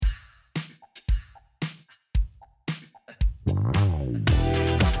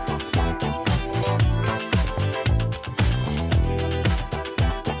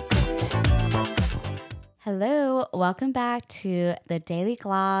Hello, welcome back to the Daily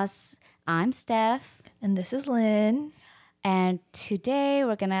Gloss. I'm Steph, And this is Lynn. and today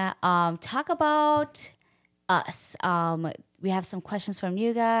we're gonna talk about us. We have some questions from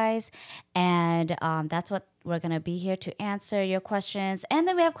you guys, and that's what we're gonna be here to answer your questions. And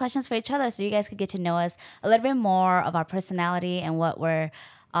then we have questions for each other, so you guys can get to know us a little bit more of our personality and what we're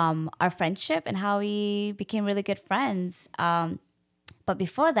our friendship and how we became really good friends. But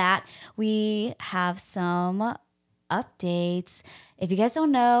before that, we have some updates. If you guys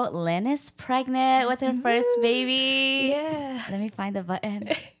don't know, Lynn is pregnant with her first baby. Yeah. Let me find the button.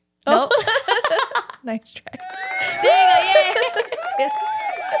 Nope. Nice try. There you go. Yay.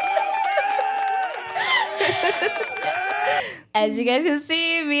 As you guys can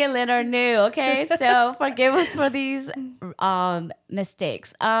see, me and Lynn are new. Okay, so forgive us for these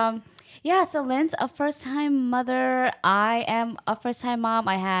mistakes. Yeah, so Lynn's a first-time mother. I am a first-time mom.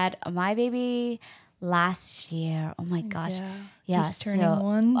 I had my baby last year. Oh my gosh. Yeah, He's turning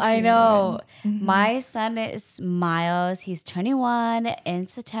one I soon. know. My son is Miles. He's turning 1 in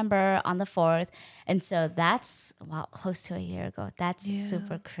September on the 4th. And so that's, wow, close to a year ago. That's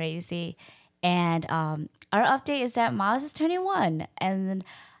super crazy. And our update is that Miles is turning 1. And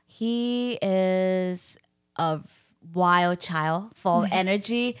he is a wild child, full of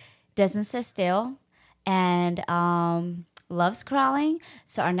energy, doesn't sit still, and loves crawling.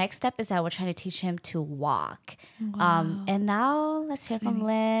 So our next step is that we're trying to teach him to walk. And now let's hear from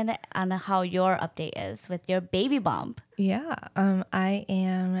Lynn on how your update is with your baby bump. Yeah. I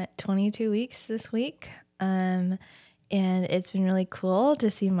am 22 weeks this week. And it's been really cool to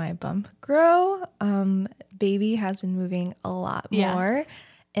see my bump grow. Baby has been moving a lot Yeah. more.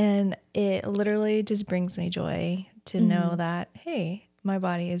 And it literally just brings me joy to know that, hey, my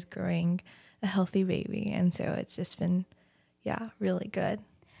body is growing a healthy baby. And so it's just been, really good.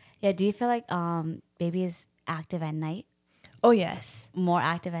 Yeah, do you feel like baby is active at night? Oh, yes. More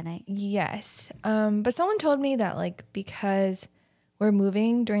active at night? Yes. But someone told me that because we're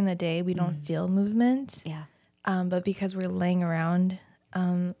moving during the day, we don't feel movement. Yeah. But because we're laying around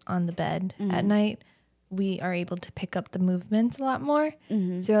on the bed at night, we are able to pick up the movements a lot more.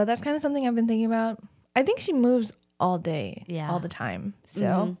 So that's kind of something I've been thinking about. I think she moves all day, all the time.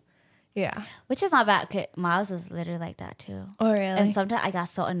 So, yeah. Which is not bad. 'Cause Miles was literally like that too. Oh, really? And sometimes I got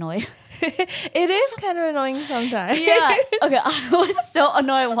so annoyed. It is kind of annoying sometimes. Yeah. Okay. I was so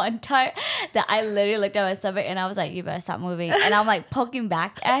annoyed one time that I literally looked at my stomach and I was like, "You better stop moving." And I'm like poking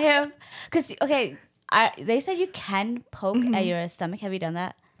back at him because they said you can poke at your stomach. Have you done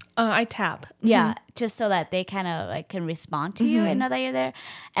that? I tap. Yeah, just so that they kind of like can respond to you and know that you're there.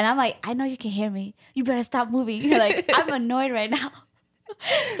 And I'm like, I know you can hear me. You better stop moving. Like I'm annoyed right now.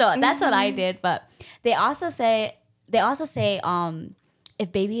 So that's what I did. But they also say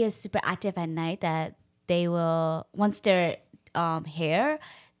if baby is super active at night that they will once they're here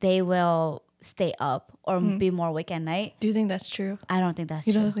they will stay up or be more awake at night. Do you think that's true? I don't think that's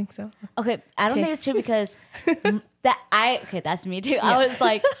You true. don't think so? Okay, I don't think it's true because that's me too. I was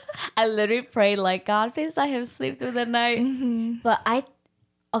like, I literally prayed like, God, please let him sleep through the night. But I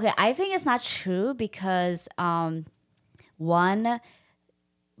think it's not true because one,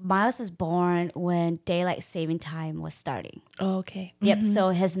 Miles was born when daylight saving time was starting. Oh, okay. Yep. So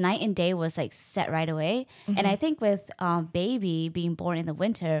his night and day was like set right away. And I think with baby being born in the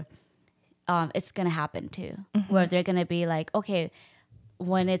winter, it's gonna happen too, where they're gonna be like, okay,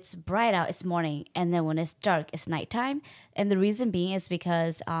 when it's bright out, it's morning, and then when it's dark, it's nighttime. And the reason being is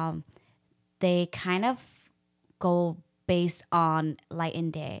because they kind of go based on light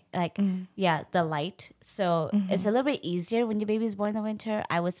and day, like the light. So it's a little bit easier when your baby's born in the winter,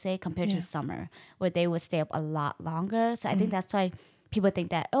 I would say, compared to summer, where they would stay up a lot longer. So I think that's why people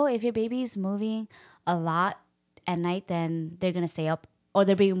think that, oh, if your baby's moving a lot at night, then they're gonna stay up or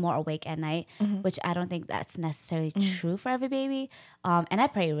they're being more awake at night, which I don't think that's necessarily true for every baby. And I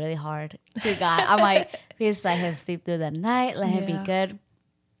pray really hard to God. I'm like, please let him sleep through the night, let him be good.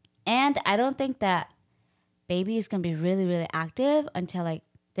 And I don't think that baby is gonna be really, really active until like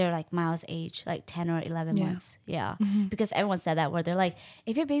they're like Miles' age, like 10 or 11 months. Yeah. Because everyone said that where they're like,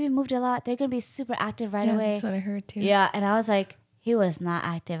 if your baby moved a lot, they're gonna be super active right away. That's what I heard too. Yeah. And I was like, he was not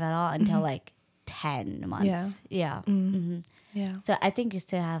active at all until like 10 months. Yeah. Yeah. So I think you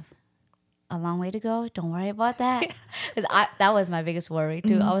still have a long way to go. Don't worry about that. 'Cause that was my biggest worry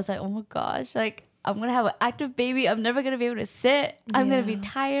too. I was like, oh my gosh, like I'm gonna have an active baby. I'm never gonna be able to sit. I'm gonna be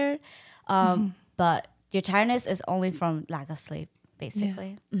tired. But your tiredness is only from lack of sleep,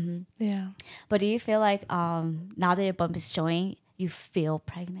 basically. Yeah. But do you feel like now that your bump is showing, you feel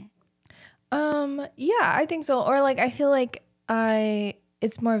pregnant? Yeah, I think so. Or like I feel like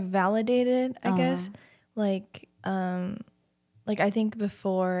it's more validated, I guess, like I think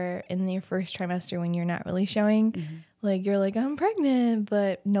before in your first trimester when you're not really showing, like you're like, I'm pregnant,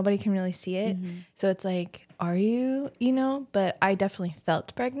 but nobody can really see it. So it's like, are you, but I definitely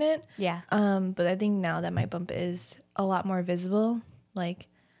felt pregnant. Yeah. But I think now that my bump is a lot more visible, like,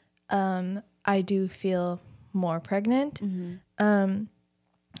 I do feel more pregnant. And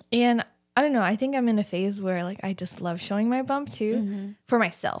I don't know, I think I'm in a phase where like I just love showing my bump too for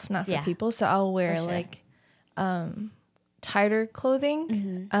myself, not for people. So I'll wear like tighter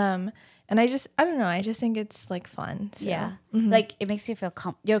clothing. And I don't know, I just think it's like fun. So. Yeah. Like it makes you feel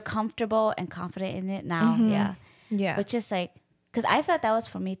you're comfortable and confident in it now. Yeah. Yeah. Which is like, because I felt that was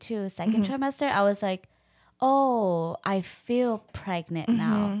for me too. Second trimester, I was like, oh, I feel pregnant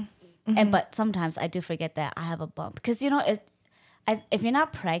now. But sometimes I do forget that I have a bump. Because, if you're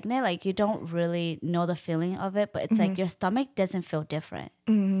not pregnant, like you don't really know the feeling of it. But it's like your stomach doesn't feel different.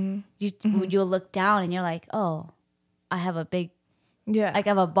 You'll look down and you're like, oh, I have a big, like I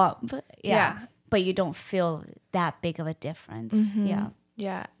have a bump. Yeah. But you don't feel that big of a difference. Yeah.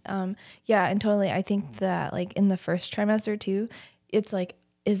 Yeah. And totally. I think that like in the first trimester too, it's like,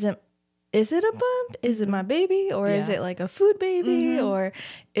 is it a bump? Is it my baby? Or is it like a food baby? Or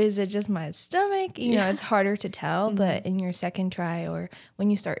is it just my stomach? It's harder to tell. But in your second try or when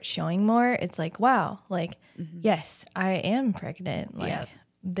you start showing more, it's like, wow, like, yes, I am pregnant. Like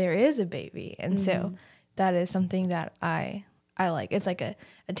there is a baby. And so that is something that I like. It's like a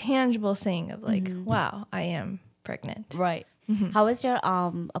tangible thing of like, wow, I am pregnant. Right. How was your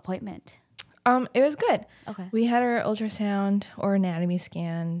appointment? It was good. Okay. We had our ultrasound or anatomy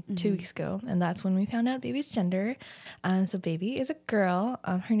scan 2 weeks ago, and that's when we found out baby's gender. So baby is a girl.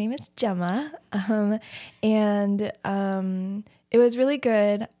 Her name is Gemma. And it was really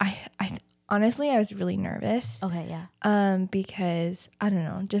good. I honestly, I was really nervous. Okay, yeah. Because I don't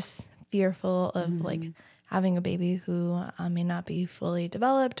know, just fearful of like having a baby who may not be fully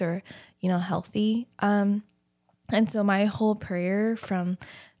developed or, healthy. And so my whole prayer from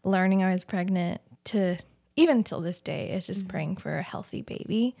learning I was pregnant to even till this day is just praying for a healthy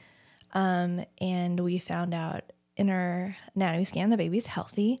baby. And we found out in our anatomy scan the baby's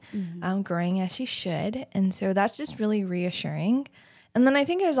healthy, growing as she should. And so that's just really reassuring. And then I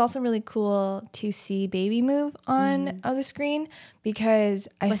think it was also really cool to see baby move on the screen because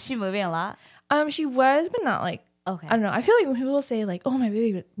was she moving a lot? She was, but not like, okay. I don't know. I feel like when people say like, oh, my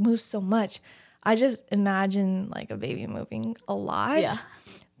baby moves so much, I just imagine like a baby moving a lot. Yeah.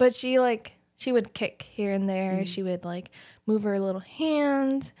 But she would kick here and there. She would like move her little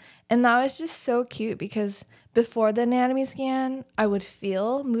hands. And that was just so cute because before the anatomy scan, I would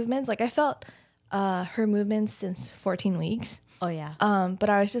feel movements. Like I felt her movements since 14 weeks. Oh, yeah. But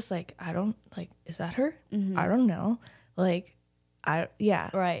I was just like, is that her? I don't know. Like, right.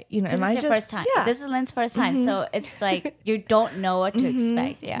 This is your first time. Yeah. This is Lynn's first time. So it's like you don't know what to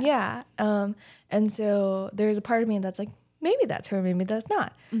expect. Yeah. Yeah. And so there's a part of me that's like, maybe that's her, maybe that's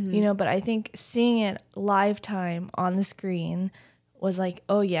not. But I think seeing it live time on the screen was like,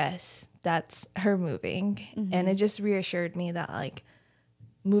 oh yes, that's her moving. And it just reassured me that like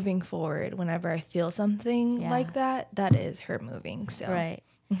moving forward, whenever I feel something like that, that is her moving. So right.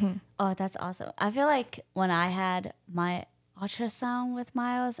 Oh, that's awesome. I feel like when I had my ultrasound with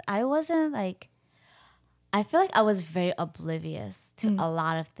Miles, I wasn't like, I feel like I was very oblivious to a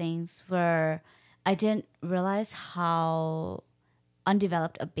lot of things where I didn't realize how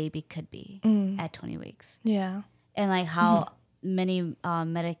undeveloped a baby could be at 20 weeks. Yeah. And like how many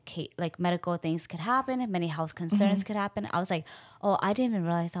medical things could happen and many health concerns could happen. I was like, oh, I didn't even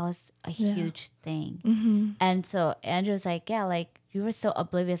realize that was a huge thing. And so Andrew was like, yeah, like you were so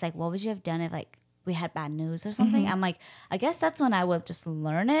oblivious. Like, what would you have done if like we had bad news or something? I'm like, I guess that's when I would just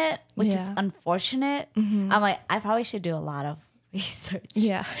learn it, which is unfortunate. I'm like, I probably should do a lot of research.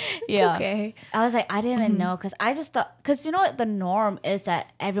 Yeah. Yeah. Okay. I was like, I didn't even know because I just thought, because the norm is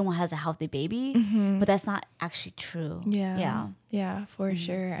that everyone has a healthy baby, but that's not actually true. Yeah. Yeah. Yeah, for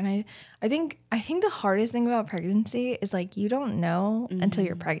sure. And I think the hardest thing about pregnancy is like you don't know until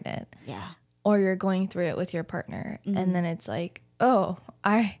you're pregnant. Yeah. Or you're going through it with your partner. And then it's like, oh,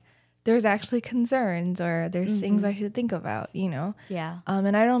 there's actually concerns or there's things I should think about, Yeah.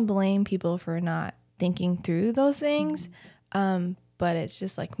 And I don't blame people for not thinking through those things. But it's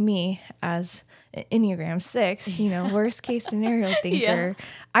just like me as Enneagram 6, worst case scenario thinker.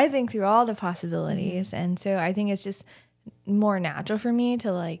 I think through all the possibilities. And so I think it's just more natural for me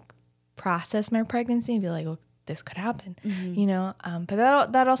to like process my pregnancy and be like, oh, this could happen,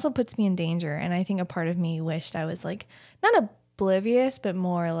 but that also puts me in danger. And I think a part of me wished I was like, not oblivious, but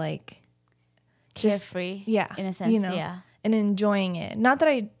more like carefree. Yeah. In a sense. Yeah. and enjoying it. Not that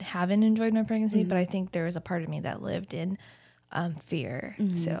I haven't enjoyed my pregnancy, but I think there was a part of me that lived in fear.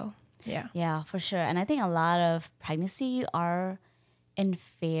 So, yeah. Yeah, for sure. And I think a lot of pregnancy, you are in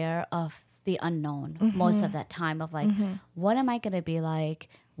fear of the unknown most of that time of like, what am I going to be like?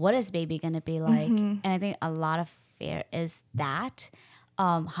 What is baby going to be like? And I think a lot of fear is that.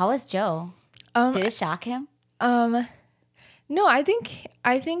 How was Joe? Did it shock him? No, I think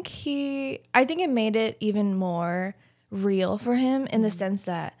it made it even more real for him in the sense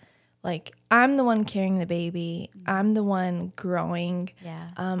that like I'm the one carrying the baby. I'm the one growing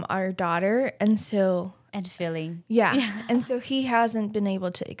our daughter, and so And feeling. yeah. And so he hasn't been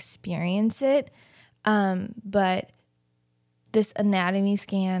able to experience it. But this anatomy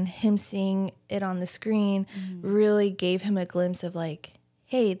scan, him seeing it on the screen really gave him a glimpse of like,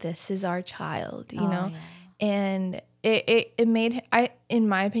 hey, this is our child, you know? Yeah. And it made, in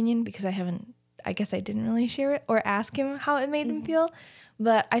my opinion, because I guess I didn't really share it or ask him how it made him feel,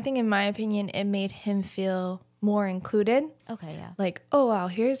 but I think in my opinion, it made him feel more included. Okay, yeah. Like, oh wow,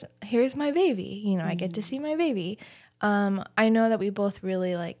 here's my baby. You know, I get to see my baby. I know that we both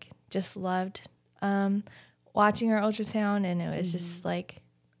really like just loved watching our ultrasound, and it was just like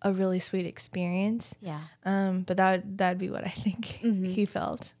a really sweet experience. Yeah. But that'd be what I think he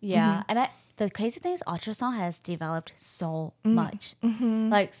felt. Yeah. And the crazy thing is ultrasound has developed so much.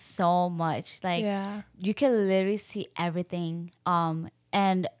 Like so much. Like Yeah. you can literally see everything.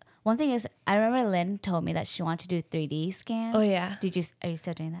 And one thing is, I remember Lynn told me that she wanted to do 3D scans. Oh yeah. Are you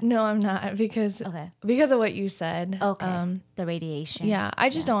still doing that? No, I'm not because of what you said. Okay. The radiation. Yeah, I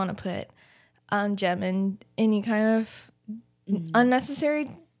just don't want to put Jem in any kind of unnecessary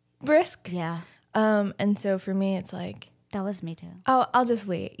risk. Yeah. And so for me, it's like, That was me too. I'll just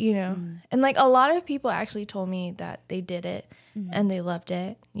wait, you know. And like a lot of people actually told me that they did it and they loved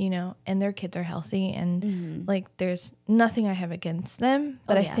it, you know, and their kids are healthy, and like there's nothing I have against them,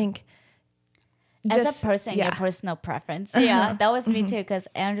 but I think as a person, your personal preference. Yeah, that was me too. Because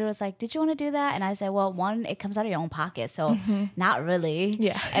Andrew was like, "Did you want to do that?" And I said, "Well, one, it comes out of your own pocket, so not really."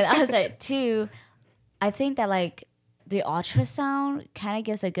 Yeah. And I was like, two, I think that like the ultrasound kind of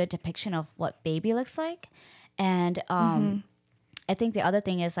gives a good depiction of what baby looks like, and I think the other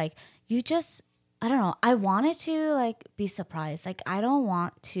thing is like you just, I don't know. I wanted to like be surprised. Like I don't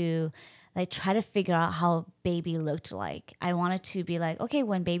want to like try to figure out how baby looked like. I wanted to be like, okay,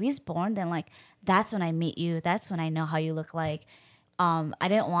 when baby's born, then like that's when I meet you. That's when I know how you look like. I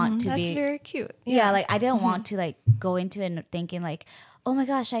didn't want to that's be very cute. yeah, like I didn't want to like go into it thinking like, oh my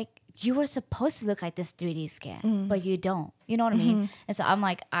gosh, like you were supposed to look like this 3D scan, but you don't. You know what I mean? And so I'm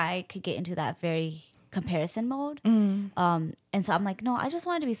like, I could get into that very comparison mode. And so I'm like, no, I just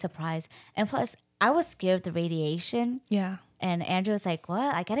wanted to be surprised. And plus, I was scared of the radiation. Yeah. And Andrew was like,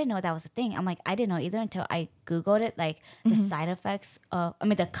 what? Like, I didn't know that was a thing. I'm like, I didn't know either until I Googled it, like the side effects of,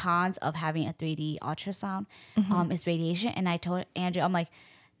 the cons of having a 3D ultrasound is radiation. And I told Andrew, I'm like,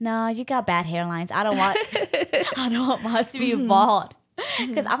 no, you got bad hairlines. I don't want mine to be bald.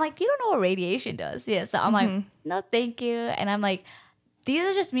 Because I'm like, you don't know what radiation does. Yeah. So I'm like, no, thank you. And I'm like, these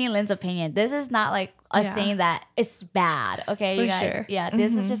are just me and Lynn's opinion. This is not like us saying that it's bad. Okay, For you guys. sure. Yeah,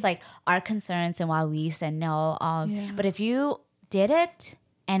 this is just like our concerns and why we said no. But if you did it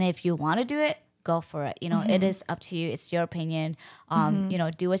and if you want to do it, go for it. You know, it is up to you. It's your opinion. You know,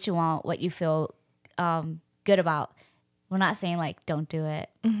 do what you want, what you feel good about. We're not saying like don't do it.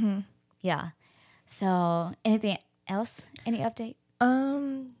 Yeah. So anything else? Any update?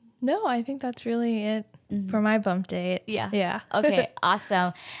 No, I think that's really it for my bump date. Yeah. Yeah. Okay,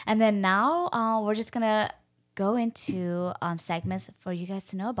 awesome. And then now we're just going to go into segments for you guys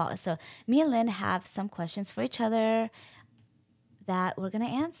to know about. So me and Lynn have some questions for each other that we're going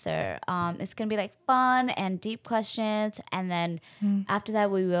to answer. It's going to be like fun and deep questions. And then after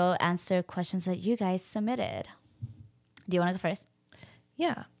that, we will answer questions that you guys submitted. Do you want to go first?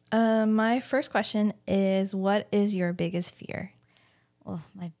 Yeah. My first question is, what is your biggest fear? Oh,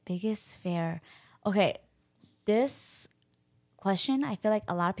 my biggest fear. Okay, this question, I feel like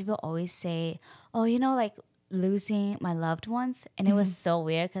a lot of people always say, oh, you know, like losing my loved ones. And it was so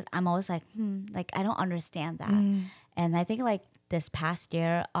weird because I'm always like, like I don't understand that. And I think like this past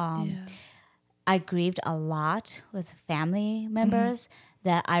year, I grieved a lot with family members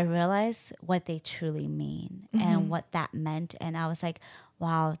that I realized what they truly mean and what that meant. And I was like,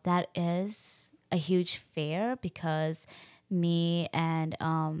 wow, that is a huge fear because me and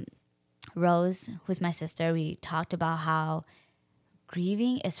Rose, who's my sister, we talked about how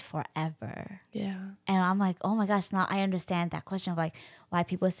grieving is forever. Yeah. And I'm like, oh my gosh, now I understand that question of like why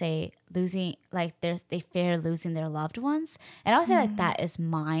people say losing, like they fear losing their loved ones. And I would say like that is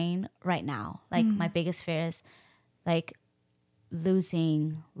mine right now. Like my biggest fear is like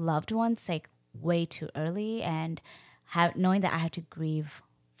losing loved ones like way too early, and knowing that I have to grieve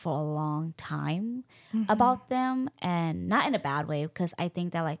for a long time about them, and not in a bad way, because I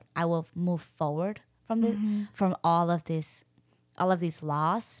think that like I will move forward from from all of these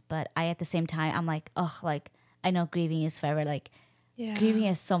loss, but I at the same time I'm like, oh, like I know grieving is forever, like grieving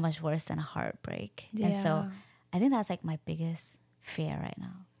is so much worse than a heartbreak. And so I think that's like my biggest fear right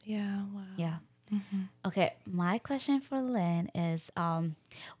now. Yeah. Wow. Yeah. Okay, my question for Lynn is,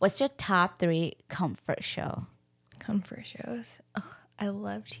 what's your top 3 comfort show? Comfort shows. Oh, I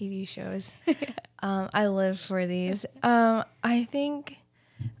love TV shows. I live for these. I think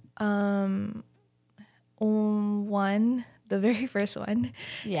one, the very first one,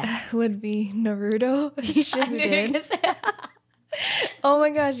 would be Naruto Shippuden. Oh my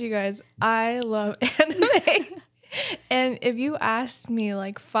gosh, you guys, I love anime. And if you asked me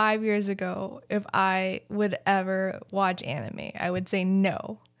like 5 years ago if I would ever watch anime, I would say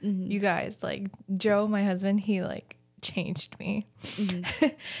no. You guys, like Joe, my husband, he like changed me.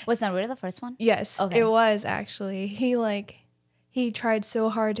 Was Naruto the first one? Yes, it was actually. He tried so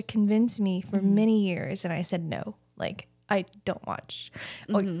hard to convince me for many years, and I said no. Like, I don't watch.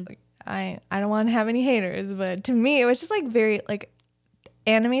 I don't want to have any haters, but to me, it was just like very like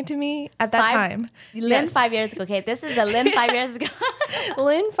anime to me at that time. Lynn 5 years ago. Okay, this is a Lynn 5 years ago.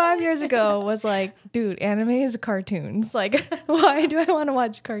 Lynn 5 years ago was like, dude, anime is cartoons. Like, why do I want to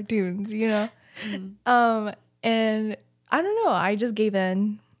watch cartoons? You know? And I don't know. I just gave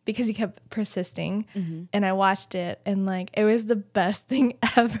in because he kept persisting, and I watched it, and like it was the best thing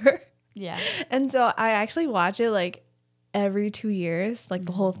ever. Yeah. And so I actually watch it like every 2 years, like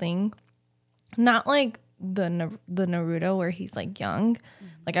the whole thing. Not like the Naruto where he's like young.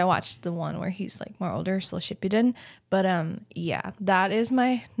 Like I watched the one where he's like more older, so Shippuden. But yeah, that is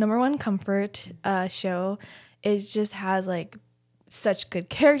my number one comfort show. It just has like such good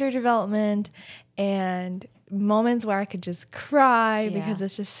character development and moments where I could just cry because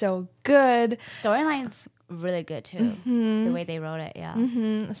it's just so good. Storyline's really good too. The way they wrote it,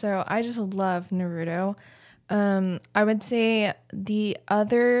 So I just love Naruto. I would say the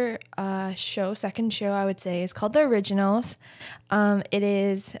other second show I would say is called The Originals. It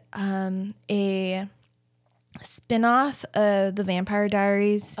is a spin-off of The Vampire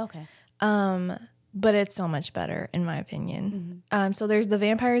Diaries. Okay. But it's so much better in my opinion. So there's The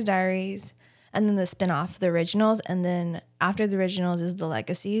Vampire Diaries, and then the spin-off, The Originals, and then after The Originals is The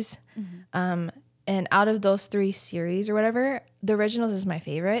Legacies. And out of those 3 series or whatever, The Originals is my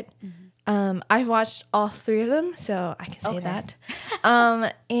favorite. I've watched all 3 of them, so I can say that.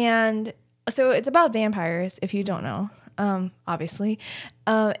 And so it's about vampires, if you don't know, obviously.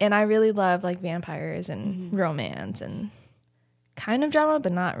 And I really love like vampires and romance and kind of drama,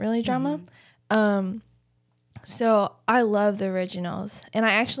 but not really drama. So I love The Originals, and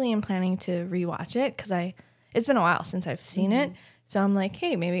I actually am planning to rewatch it because it's been a while since I've seen it. So I'm like,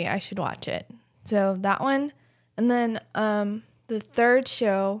 hey, maybe I should watch it. So that one, and then the third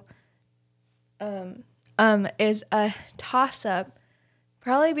show is a toss-up,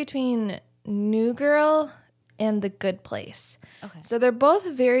 probably between New Girl and The Good Place. Okay. So they're both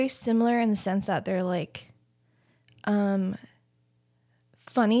very similar in the sense that they're like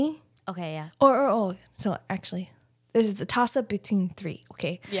funny. Okay, yeah. So actually, this is a toss-up between 3,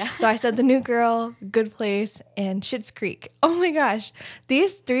 okay? Yeah. So I said The New Girl, Good Place, and Schitt's Creek. Oh my gosh.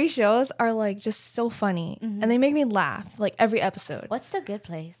 These 3 shows are like just so funny, and they make me laugh like every episode. What's The Good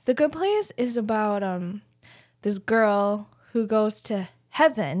Place? The Good Place is about this girl who goes to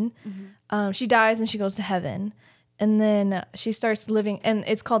heaven. She dies and she goes to heaven. And then she starts living, and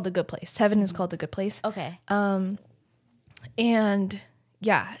it's called The Good Place. Heaven is called The Good Place. Okay. And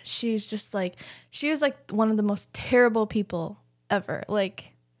yeah, she was like one of the most terrible people ever,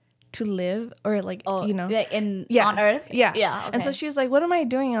 like to live or like, you know. On Earth? Yeah. Yeah. Okay. And so she was like, what am I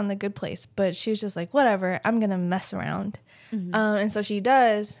doing on The Good Place? But she was just like, whatever, I'm going to mess around. And so she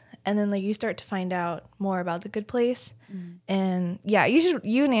does. And then like you start to find out more about The Good Place. And yeah,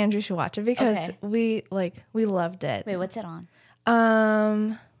 you and Andrew should watch it because we loved it. Wait, what's it on?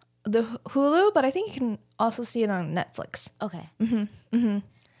 The Hulu, but I think you can also see it on Netflix. Okay.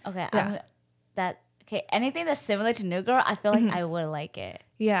 Okay. Yeah. Anything that's similar to New Girl, I feel like I would like it.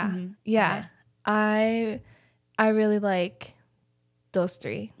 Yeah. Yeah. Okay. I really like those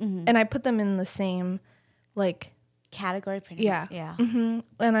 3. And I put them in the same like category pretty much. Yeah. And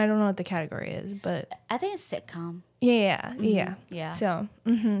I don't know what the category is, but I think it's sitcom. Yeah. So,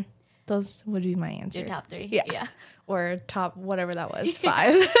 those would be my answer. Your top 3. Yeah. Or top whatever that was,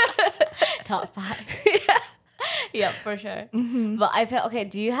 5. Top 5. Yeah, for sure. But I feel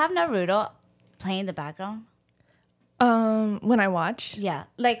do you have Naruto playing in the background? When I watch, Yeah,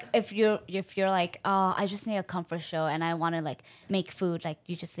 like if you're like, oh, I just need a comfort show and I want to like make food, like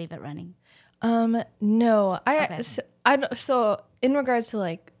you just leave it running. no, Okay. I don't, so in regards to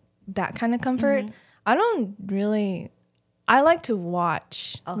like that kind of comfort, I don't really. I like to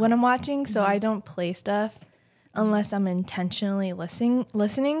watch when I'm watching, so I don't play stuff unless I'm intentionally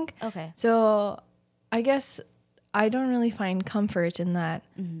listening. Okay. So I guess I don't really find comfort in that.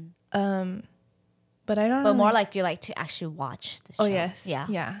 But I don't. But really, more like you like to actually watch the show. oh yes, Yeah.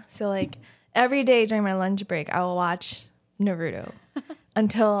 yeah. So like every day during my lunch break, I will watch Naruto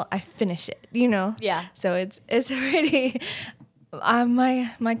until I finish it. You know. Yeah. So it's already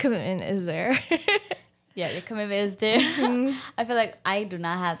my commitment is there. Yeah, your commitment is there. I feel like I do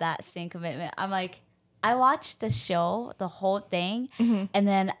not have that same commitment. I'm like, I watch the show, the whole thing, and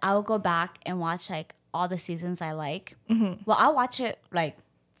then I'll go back and watch like all the seasons I like. Well, I'll watch it like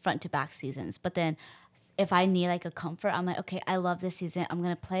front to back seasons, but then if I need like a comfort, I'm like, okay, I love this season. I'm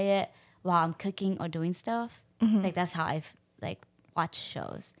gonna play it while I'm cooking or doing stuff. Like that's how I like watch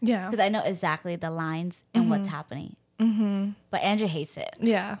shows. Yeah. because I know exactly the lines and what's happening. But Andrew hates it.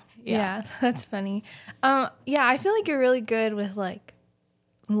 Yeah. Yeah, that's funny. Yeah, I feel like you're really good with like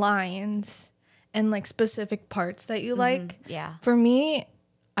lines and like specific parts that you like. Yeah. For me,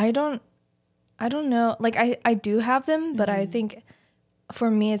 I don't know. Like I do have them, but I think for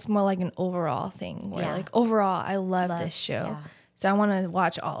me it's more like an overall thing where Yeah. like overall I love this show. yeah. So I want to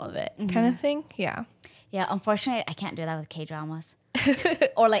watch all of it kind of thing. Yeah. Yeah, unfortunately, I can't do that with K-dramas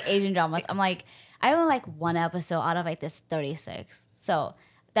or like Asian dramas. I'm like, I only like one episode out of like this 36. So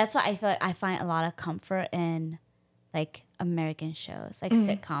that's why I feel like I find a lot of comfort in like American shows, like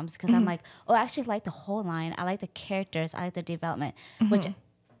sitcoms, because I'm like, oh, I actually like the whole line. I like the characters. I like the development, which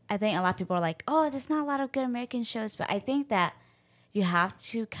I think a lot of people are like, oh, there's not a lot of good American shows. But I think that you have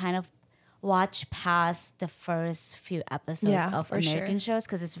to kind of watch past the first few episodes Yeah, of for American shows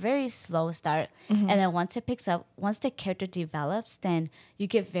because it's very slow start. And then once it picks up, once the character develops, then you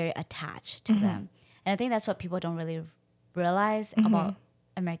get very attached to them. And I think that's what people don't really realize about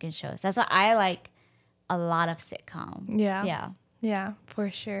American shows. That's why I like a lot of sitcom. Yeah. Yeah. Yeah, for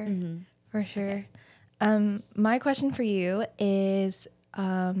sure. For sure. My question for you is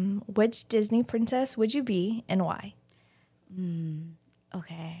which Disney princess would you be and why?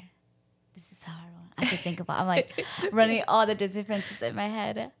 Okay. This is a hard one. I could think about. I'm like running all the Disney princesses in my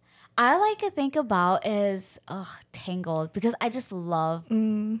head. I like to think about is Tangled because I just love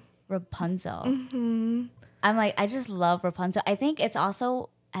Rapunzel. I'm like I just love Rapunzel. I think it's also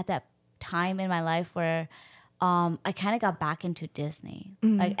at that time in my life where I kind of got back into Disney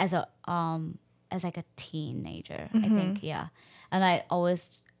like as like a teenager. I think and I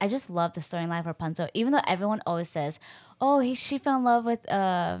just love the storyline of Rapunzel. Even though everyone always says, "Oh, she fell in love with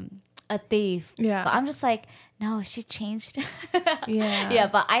a thief," Yeah. but I'm just like, no, she changed. Yeah. Yeah,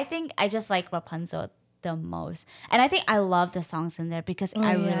 but I think I just like Rapunzel the most, and I think I love the songs in there because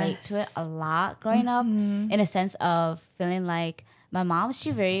I relate to it a lot growing up, in a sense of feeling like my mom.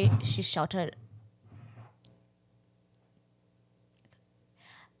 She's sheltered.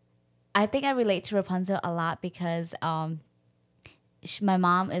 I think I relate to Rapunzel a lot because my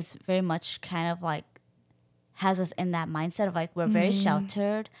mom is very much kind of like has us in that mindset of like we're very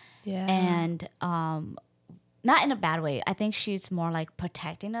sheltered Yeah. and not in a bad way. I think she's more like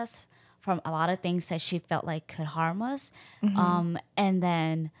protecting us from a lot of things that she felt like could harm us. And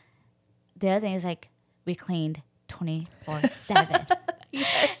then the other thing is like we cleaned 24/7.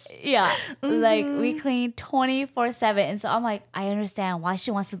 Yes. Yeah, like we clean 24/7, and so I'm like, I understand why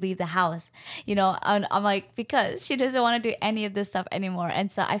she wants to leave the house, and I'm like, because she doesn't want to do any of this stuff anymore, and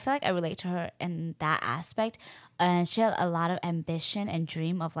so I feel like I relate to her in that aspect, and she had a lot of ambition and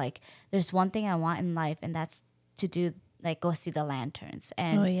dream of like, there's one thing I want in life, and that's to do like go see the lanterns,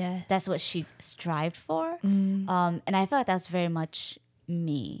 and Oh, yes. that's what she strived for, and I feel like that's very much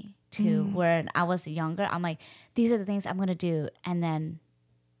me too. When I was younger, I'm like, these are the things I'm gonna do, and then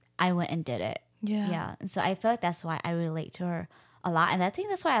I went and did it. Yeah. And so I feel like that's why I relate to her a lot, and I think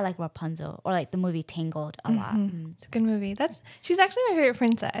that's why I like Rapunzel or like the movie Tangled a lot. It's a good movie. She's actually my favorite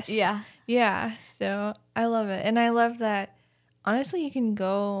princess. Yeah. Yeah. So I love it. And I love that honestly you can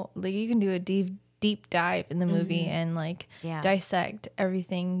do a deep dive in the movie and like Yeah. dissect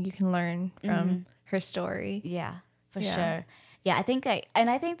everything you can learn from her story. Yeah, for Yeah. sure. Yeah, I think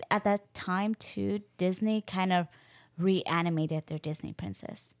at that time too, Disney kind of reanimated their Disney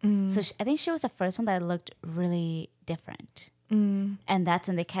princess. So I think she was the first one that looked really different. And that's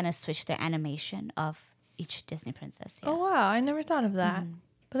when they kind of switched their animation of each Disney princess. Yeah. Oh wow, I never thought of that.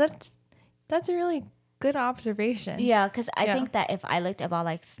 But that's a really good observation. Yeah, because I Yeah. think that if I looked about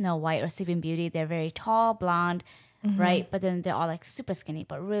like Snow White or Sleeping Beauty, they're very tall, blonde, right? But then they're all like super skinny,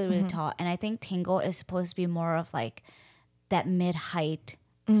 but really, really tall. And I think Tingle is supposed to be more of like that mid height,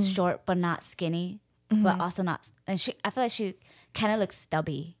 short but not skinny, but also not. And I feel like she kind of looks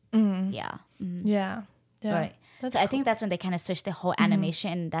stubby. Yeah. Yeah. Right. That's So I cool. think that's when they kind of switched the whole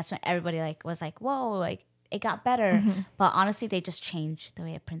animation, and that's when everybody like was like, "Whoa!" Like it got better. But honestly, they just changed the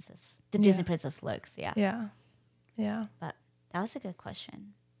way the Disney princess looks. Yeah. Yeah. Yeah. But that was a good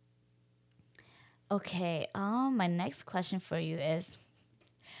question. Okay. My next question for you is,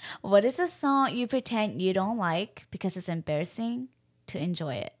 what is a song you pretend you don't like because it's embarrassing to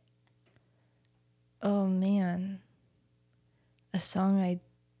enjoy it? Oh man. A song I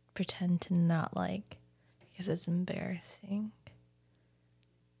pretend to not like because it's embarrassing.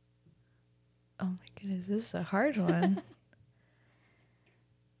 Oh my goodness, this is a hard one.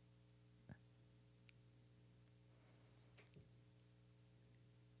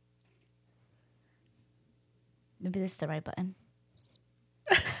 Maybe this is the right button.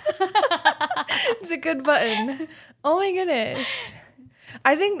 It's a good button. Oh my goodness.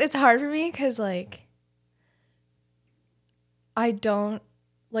 I think it's hard for me because, like, I don't,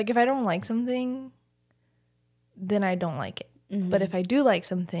 like, if I don't like something, then I don't like it. But if I do like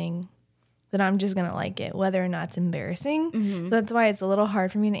something, then I'm just going to like it, whether or not it's embarrassing. So that's why it's a little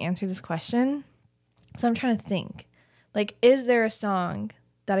hard for me to answer this question. So I'm trying to think, like, is there a song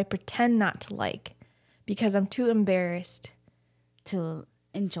that I pretend not to like because I'm too embarrassed To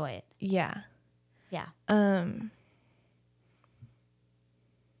enjoy it. Yeah. Yeah. I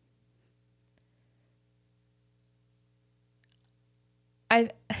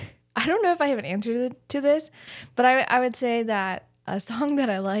don't know if I have an answer to this, but I would say that a song that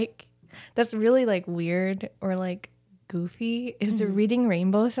I like that's really like weird or like goofy is the Reading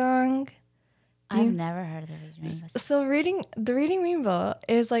Rainbow song. I've never heard of the Reading Rainbow. So Reading Rainbow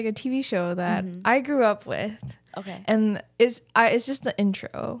is like a TV show that I grew up with. Okay. And it's just the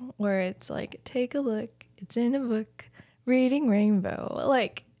intro where it's like, take a look, it's in a book, Reading Rainbow.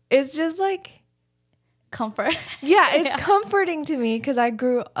 Like, it's just like, Comfort. yeah, it's comforting to me because I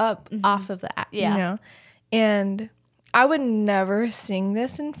grew up off of that, you know? And I would never sing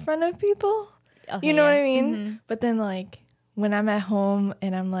this in front of people. Okay, You know what I mean? But then, like, when I'm at home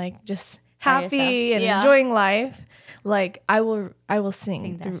and I'm like just happy and enjoying life, like I will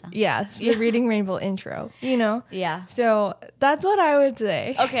sing that song. the Reading Rainbow intro, you know? Yeah. So that's what I would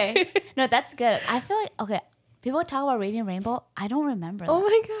say. Okay. No, that's good. I feel like, okay, people talk about Reading Rainbow. I don't remember that Oh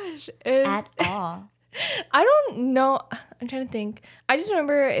my gosh. at all. I don't know. I'm trying to think. I just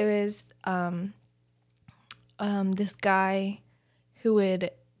remember it was this guy who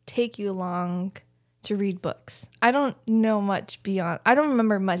would take you along to read books. I don't know much beyond. I don't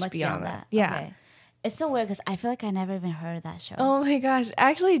remember much beyond that. Yeah. Okay. It's so weird because I feel like I never even heard of that show. Oh my gosh.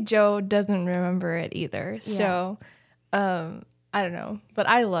 Actually, Joe doesn't remember it either. Yeah. So, I don't know, but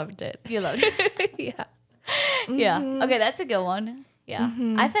I loved it. You love it. Yeah. Yeah. Okay, that's a good one. Yeah.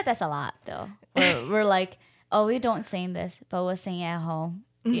 I bet that's a lot though. We're like, oh, we don't sing this, but we'll sing it at home.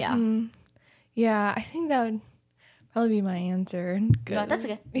 Yeah. Yeah. I think that would probably be my answer. Good. No, that's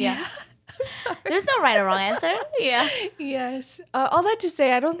good. Yeah. There's no right or wrong answer. Yeah. Yes. All that to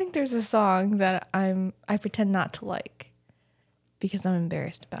say, I don't think there's a song that I pretend not to like because I'm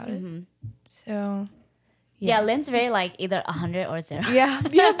embarrassed about it. So, Yeah, Lynn's very like either 100 or 0. yeah,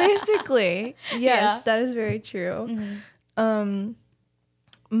 basically. Yes, that is very true.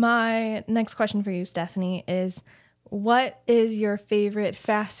 My next question for you, Stephanie, is what is your favorite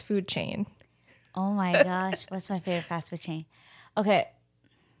fast food chain? Oh my gosh, what's my favorite fast food chain? Okay,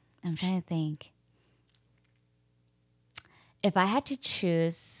 I'm trying to think. If I had to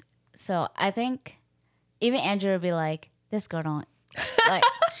choose, so I think even Andrew would be like, this girl don't, like,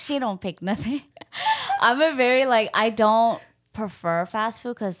 she don't pick nothing. I'm a very, like, I don't prefer fast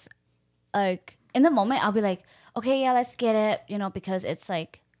food because, like, in the moment, I'll be like, okay, yeah, let's get it, you know, because it's,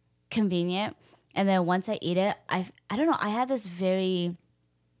 like, convenient. And then once I eat it, I don't know, I have a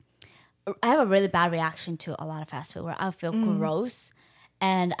really bad reaction to a lot of fast food where I feel gross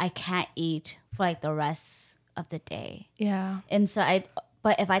and I can't eat for like the rest of the day. Yeah. And so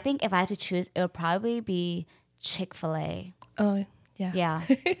but if I had to choose, it would probably be Chick-fil-A. Oh, yeah. Yeah.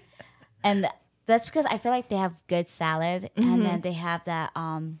 And that's because I feel like they have good salad and then they have that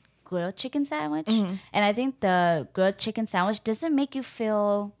grilled chicken sandwich. And I think the grilled chicken sandwich doesn't make you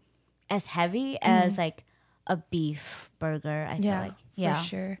feel as heavy as like a beef burger, I feel like. Yeah. For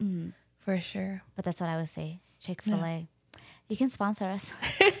sure. For sure. But that's what I would say. Chick-fil-A. You can sponsor us.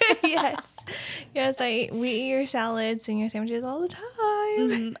 Yes. Yes, we eat your salads and your sandwiches all the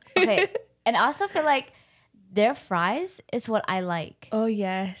time. Okay. And I also feel like their fries is what I like. Oh,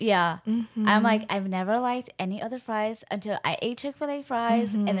 yes. Yeah. I'm like, I've never liked any other fries until I ate Chick-fil-A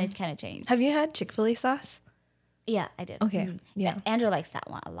fries and it kind of changed. Have you had Chick-fil-A sauce? Yeah, I did. Okay. Yeah. Andrew likes that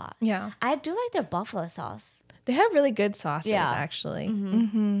one a lot. Yeah. I do like their buffalo sauce. They have really good sauces, Yeah. actually.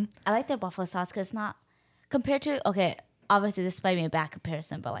 I like their buffalo sauce because it's not compared to, okay, obviously this might be a bad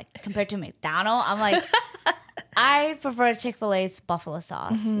comparison, but like compared to McDonald's, I'm like, I prefer Chick-fil-A's buffalo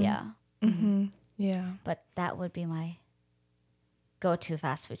sauce. Yeah. Yeah. But that would be my go-to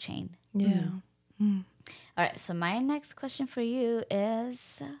fast food chain. Yeah. All right. So my next question for you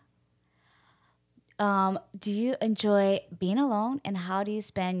is, do you enjoy being alone, and how do you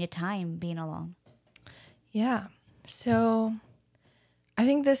spend your time being alone? Yeah. So I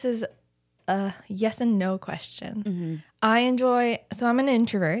think this is a yes and no question. I'm an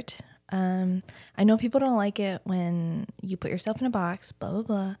introvert. I know people don't like it when you put yourself in a box, blah, blah,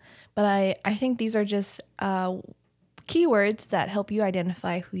 blah. But I think these are just keywords that help you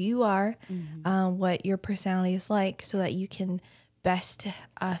identify who you are, what your personality is like, so that you can best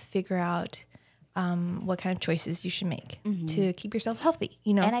figure out what kind of choices you should make to keep yourself healthy,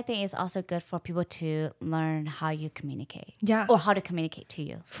 you know? And I think it's also good for people to learn how you communicate. Yeah. Or how to communicate to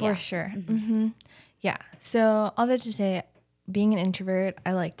you. For sure. Yeah. So all that to say, being an introvert,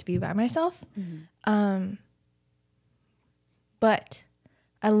 I like to be by myself. But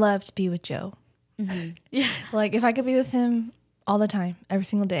I love to be with Joe. Yeah. Like if I could be with him all the time, every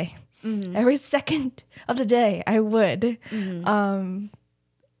single day, every second of the day, I would. And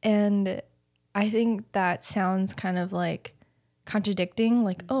I think that sounds kind of like contradicting,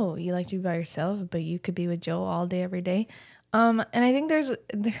 like, oh, you like to be by yourself, but you could be with Joe all day, every day. And I think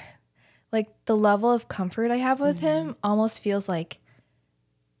like the level of comfort I have with him almost feels like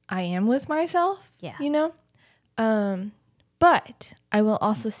I am with myself, you know? But I will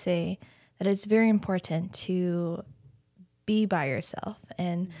also say that it's very important to be by yourself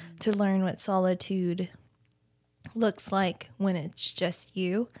and to learn what solitude looks like when it's just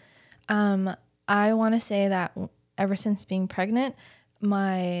you. I want to say that ever since being pregnant,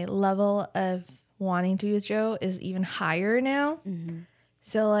 my level of wanting to be with Joe is even higher now.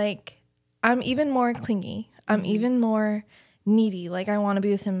 So like, I'm even more clingy. I'm even more needy. Like I want to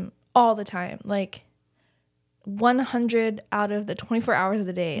be with him all the time. Like 100 out of the 24 hours of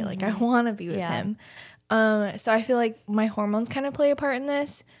the day. Like I want to be with him. So I feel like my hormones kind of play a part in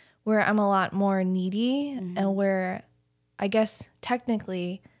this, where I'm a lot more needy and where I guess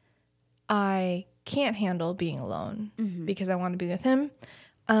technically I can't handle being alone because I want to be with him.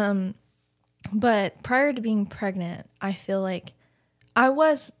 But prior to being pregnant, I feel like I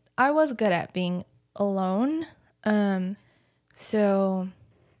was good at being alone. So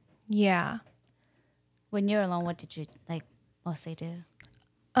yeah. When you're alone, what did you like mostly do?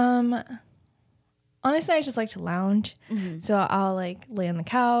 Honestly, I just like to lounge. So I'll like lay on the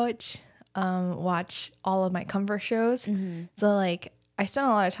couch, watch all of my comfort shows. So like I spend a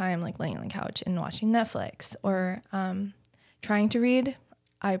lot of time like laying on the couch and watching Netflix or trying to read.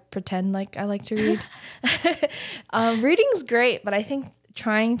 I pretend like I like to read. Reading's great, but I think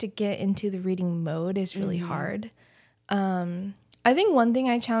trying to get into the reading mode is really hard. I think one thing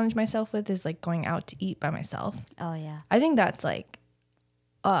I challenge myself with is like going out to eat by myself. Oh yeah. I think that's like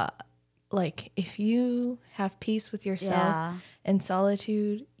if you have peace with yourself and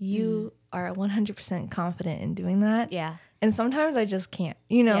solitude, you are 100% confident in doing that. Yeah. And sometimes I just can't,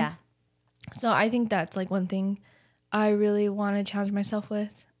 you know? Yeah. So I think that's like one thing I really want to challenge myself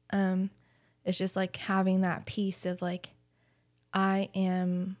with. It's just like having that peace of like, I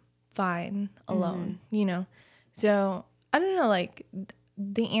am fine alone, you know? So I don't know, like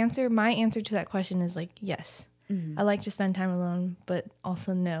my answer to that question is like, yes, I like to spend time alone, but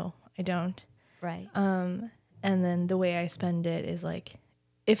also no, I don't. Right. And then the way I spend it is like,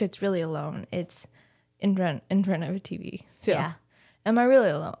 if it's really alone, it's in front of a TV. So Yeah. am I really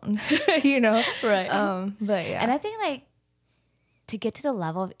alone? You know? Right. But yeah. And I think like to get to the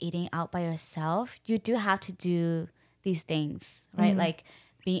level of eating out by yourself, you do have to do these things, right? Like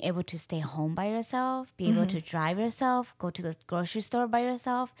being able to stay home by yourself, be able to drive yourself, go to the grocery store by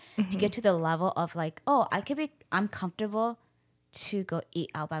yourself, to get to the level of like, oh, I'm comfortable to go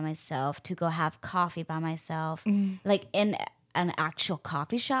eat out by myself, to go have coffee by myself, like in an actual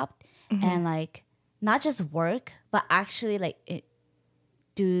coffee shop, and like not just work, but actually like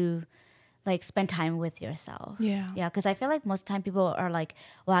spend time with yourself. Yeah. Yeah, because I feel like most time people are like,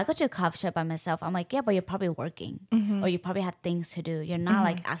 well, I go to a coffee shop by myself. I'm like, yeah, but you're probably working or you probably have things to do. You're not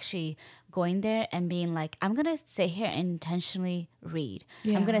like actually going there and being like, I'm going to sit here and intentionally read.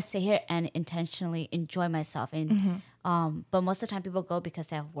 Yeah. I'm going to sit here and intentionally enjoy myself. And but most of the time people go because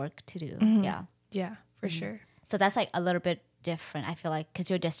they have work to do. Yeah. Yeah, for sure. So that's like a little bit different, I feel like, because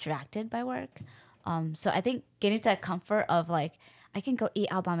you're distracted by work. So I think getting to that comfort of like, I can go eat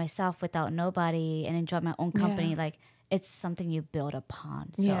out by myself without nobody and enjoy my own company. Yeah. Like, it's something you build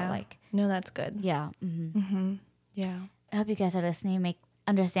upon. So like, no, that's good. yeah. Yeah. I hope you guys are listening,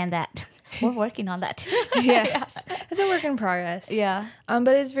 understand that we're working on that too. Yes. It's a work in progress. Yeah. But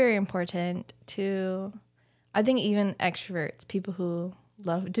it's very important to, I think even extroverts, people who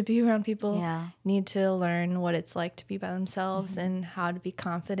love to be around people, Yeah. need to learn what it's like to be by themselves and how to be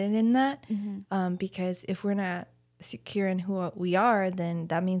confident in that. Because if we're not secure in who we are, then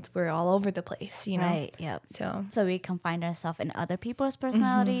that means we're all over the place, you know? Right. Yep. So we confine ourselves in other people's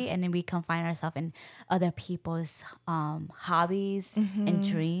personality, and then we confine ourselves in other people's hobbies and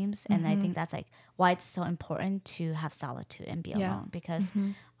dreams. And I think that's like why it's so important to have solitude and be alone, because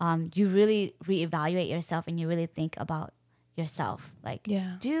you really reevaluate yourself and you really think about yourself. Like,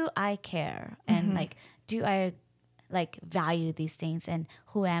 do I care? And like, do I like value these things? And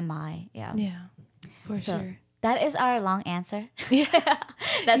who am I? Yeah. Yeah, for sure. That is our long answer.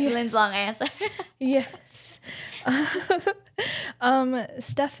 That's Lynn's long answer. Yes.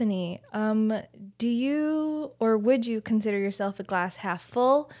 Stephanie, do you or would you consider yourself a glass half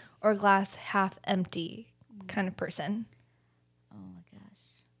full or glass half empty kind of person? Oh my gosh.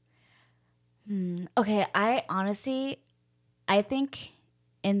 Okay, I think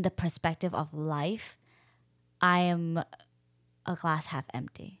in the perspective of life, I am a glass half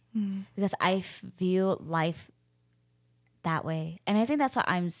empty because I view life that way. And I think that's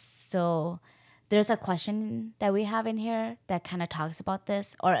why there's a question that we have in here that kind of talks about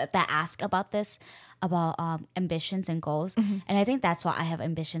this, or that asks about this, about ambitions and goals. And I think that's why I have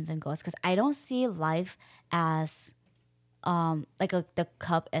ambitions and goals, because I don't see life as the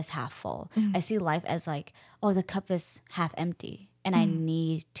cup is half full. I see life as like, oh, the cup is half empty and I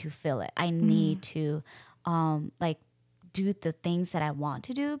need to fill it. I need to do the things that I want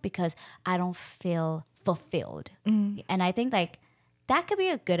to do because I don't feel fulfilled. And I think like that could be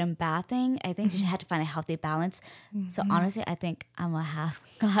a good and bad thing. I think you should have to find a healthy balance. So honestly, I think I'm a half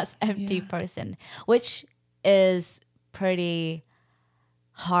glass empty person, which is pretty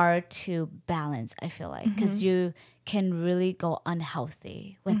hard to balance, I feel like, because you can really go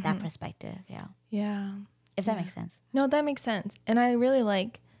unhealthy with that perspective. Yeah. If that makes sense. No, that makes sense. And I really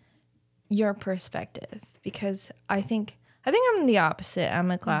like your perspective because I think I'm the opposite. I'm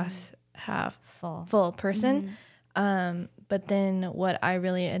a glass half full person. But then what I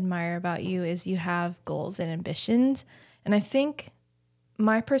really admire about you is you have goals and ambitions. And I think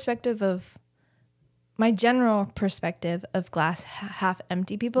my general perspective of glass half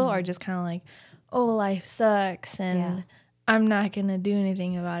empty people are just kind of like, oh, life sucks and I'm not going to do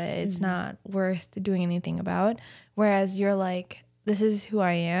anything about it. It's not worth doing anything about. Whereas you're like, this is who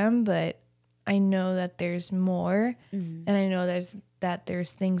I am, but I know that there's more and I know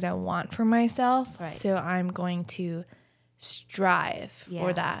there's things I want for myself. Right. So I'm going to strive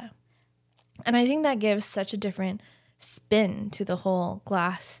for that. And I think that gives such a different spin to the whole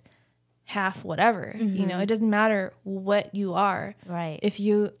glass half whatever. You know, it doesn't matter what you are. Right. If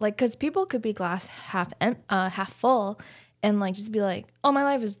you like, because people could be glass half full and like just be like, oh, my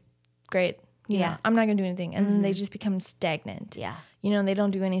life is great. You know, I'm not gonna do anything, and then they just become stagnant. Yeah. You know, and they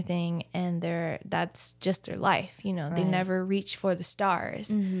don't do anything, and that's just their life. You know, they never reach for the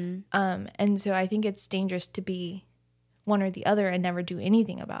stars. And so I think it's dangerous to be one or the other and never do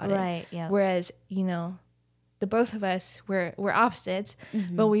anything about it. Right. Yeah. Whereas, you know, the both of us, we're opposites,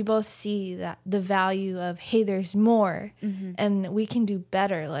 but we both see that the value of, hey, there's more, and we can do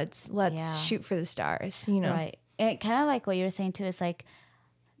better. Let's shoot for the stars. You know. Right. It kind of like what you were saying too is like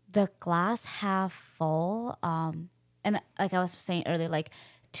the glass half full. And like I was saying earlier, like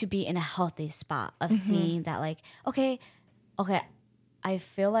to be in a healthy spot of seeing that, like, okay, I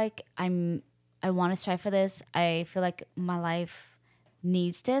feel like I want to strive for this. I feel like my life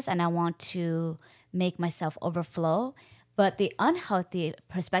needs this and I want to make myself overflow. But the unhealthy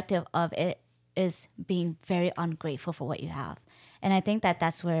perspective of it is being very ungrateful for what you have. And I think that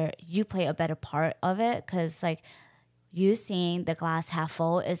that's where you play a better part of it, because like you seeing the glass half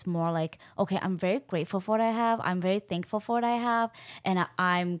full is more like, okay, I'm very grateful for what I have. I'm very thankful for what I have. And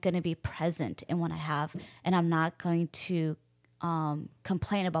I'm going to be present in what I have. And I'm not going to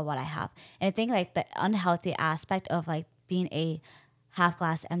complain about what I have. And I think like the unhealthy aspect of like being a half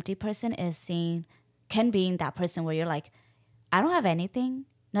glass empty person is being that person where you're like, I don't have anything.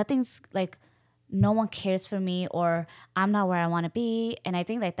 Nothing's like, no one cares for me, or I'm not where I want to be. And I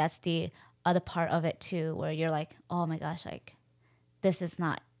think like that's the other part of it too, where you're like, oh my gosh, like this is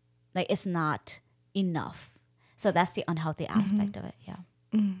not, like it's not enough. So that's the unhealthy aspect of it.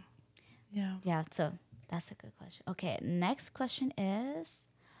 Yeah. Yeah. Yeah. So That's a good question. Okay, next question is,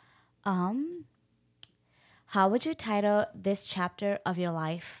 um, how would you title this chapter of your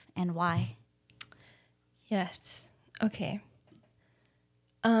life and why? Yes. Okay.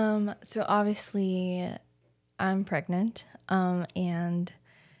 So obviously I'm pregnant. And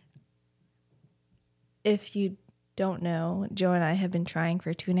if you don't know, Joe and I have been trying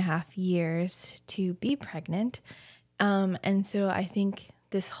for 2.5 years to be pregnant. And so I think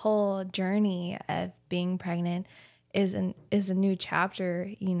this whole journey of being pregnant is a new chapter,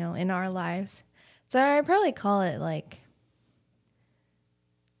 in our lives. So I probably call it like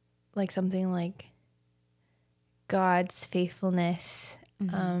something like God's faithfulness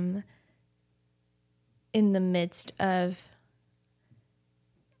in the midst of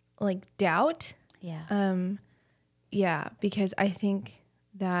like doubt. Yeah. Yeah, because I think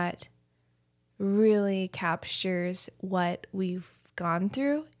that really captures what we've gone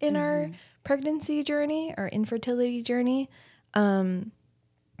through in our pregnancy journey or infertility journey. That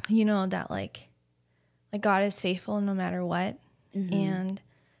like God is faithful no matter what. And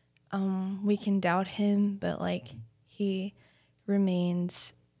we can doubt him, but like he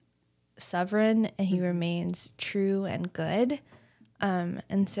remains sovereign and he remains true and good.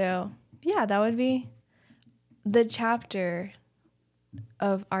 And so, yeah, that would be the chapter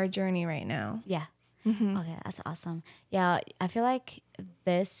of our journey right now. Yeah. Okay, that's awesome. Yeah, I feel like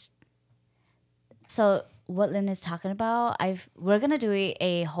this. So what Lynn is talking about, we're gonna do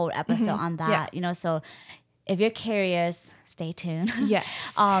a whole episode on that. Yeah. So if you're curious, stay tuned. Yes.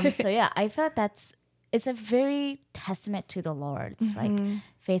 So yeah, I feel like it's a very testament to the Lord. It's like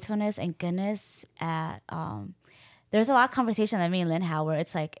faithfulness and goodness at there's a lot of conversation that me and Lynn had where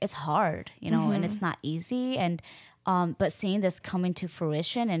it's like it's hard, and it's not easy. And but seeing this coming to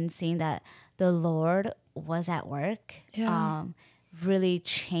fruition and seeing that the Lord was at work really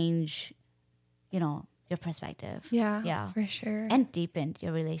changed, your perspective. Yeah. Yeah. For sure. And deepened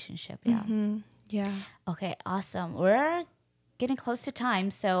your relationship. Yeah. Yeah. Okay, awesome. We're getting close to time,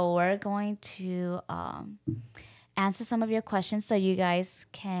 so we're going to answer some of your questions so you guys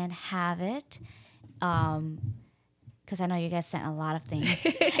can have it. Because I know you guys sent a lot of things,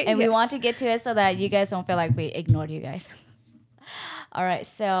 and we want to get to it so that you guys don't feel like we ignored you guys. All right,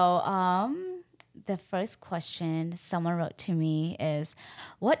 so the first question someone wrote to me is,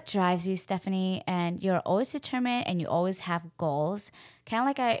 what drives you, Stephanie? And you're always determined and you always have goals. Kind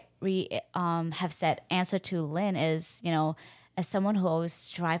of like have said, answer to Lynn is, as someone who always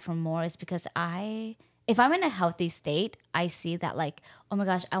strive for more is because if I'm in a healthy state, I see that like, oh my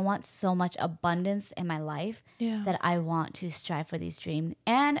gosh, I want so much abundance in my life that I want to strive for these dreams.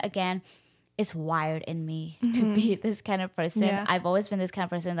 And again, it's wired in me to be this kind of person. Yeah. I've always been this kind of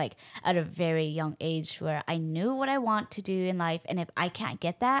person, like at a very young age where I knew what I want to do in life. And if I can't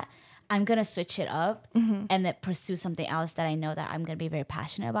get that, I'm going to switch it up and then pursue something else that I know that I'm going to be very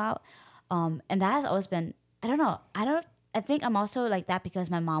passionate about. And that has always been, I don't know. I think I'm also like that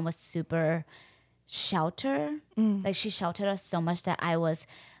because my mom was super shelter. Like she sheltered us so much that I was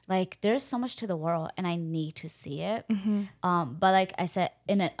like, there's so much to the world and I need to see it. But like I said,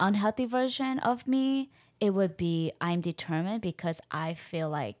 in an unhealthy version of me, it would be I'm determined because I feel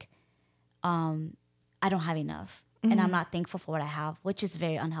like I don't have enough and I'm not thankful for what I have, which is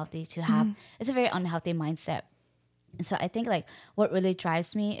very unhealthy to have. It's a very unhealthy mindset. And so I think like what really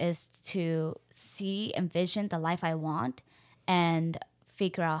drives me is to see, envision the life I want and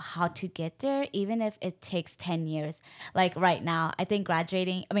figure out how to get there, even if it takes 10 years. Like right now, I think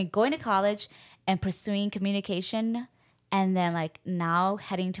going to college and pursuing communication and then like now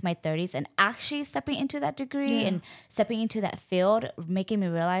heading to my 30s and actually stepping into that degree and stepping into that field, making me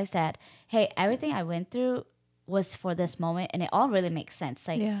realize that, hey, everything I went through was for this moment and it all really makes sense.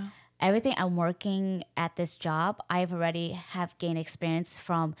 Like everything I'm working at this job, I've already have gained experience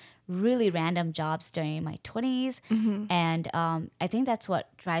from really random jobs during my 20s. And I think that's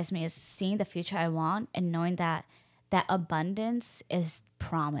what drives me is seeing the future I want and knowing that that abundance is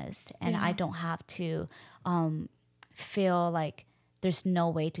promised and I don't have to feel like there's no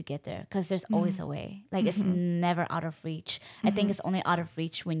way to get there because there's always a way. Like it's never out of reach. I think it's only out of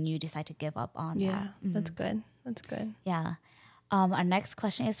reach when you decide to give up on that. Yeah, that's good. That's good. Yeah. Our next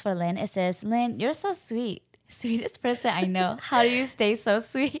question is for Lynn. It says, Lynn, you're so sweet. Sweetest person I know. How do you stay so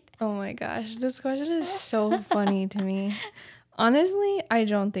sweet? Oh my gosh, this question is so funny to me. Honestly, I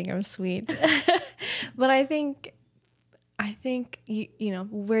don't think I'm sweet. But I think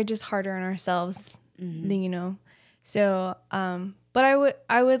we're just harder on ourselves than. So, but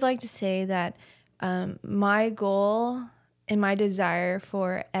I would like to say that my goal and my desire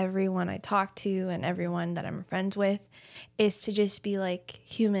for everyone I talk to and everyone that I'm friends with is to just be like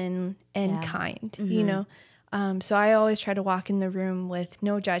human and kind, you know? So I always try to walk in the room with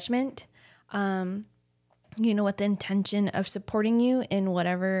no judgment, you know, with the intention of supporting you in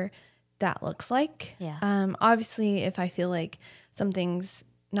whatever that looks like. Obviously, if I feel like something's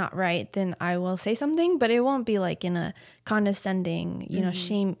not right, then I will say something, but it won't be like in a condescending, you know,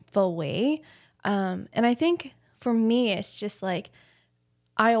 shameful way. And I think for me, it's just like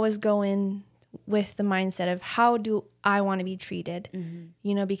I always go in with the mindset of how do I want to be treated,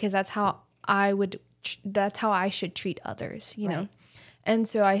 you know, because that's how that's how I should treat others, you know. And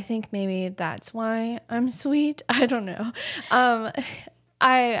so I think maybe that's why I'm sweet. I don't know.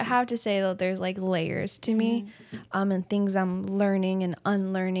 I have to say that there's like layers to me, and things I'm learning and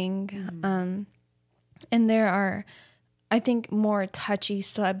unlearning. And there are, I think, more touchy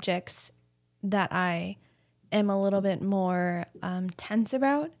subjects that I am a little bit more tense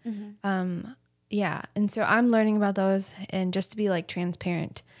about. Yeah. And so I'm learning about those, and just to be like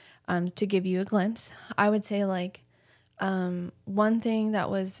transparent, to give you a glimpse, I would say like one thing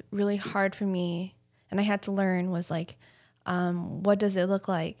that was really hard for me and I had to learn was like, what does it look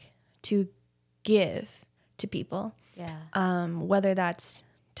like to give to people? Whether that's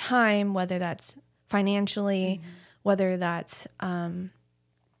time, whether that's financially, whether that's,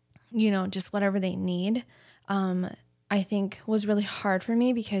 you know, just whatever they need, I think was really hard for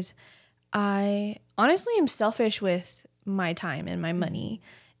me because I honestly am selfish with my time and my money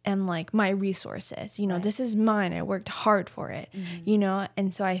and like my resources. You know, this is mine. I worked hard for it, you know?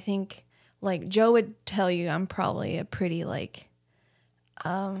 And so I think like Joe would tell you I'm probably a pretty like,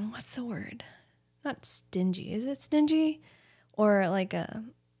 what's the word? Not stingy. Is it stingy? Or like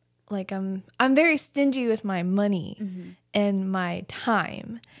I'm very stingy with my money and my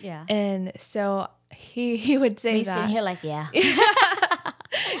time. And so he would say Me that. sitting here like, yeah.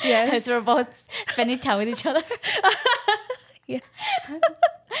 Yes. Because we're both spending time with each other. Yes.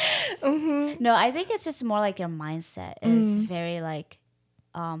 No, I think it's just more like your mindset is very like,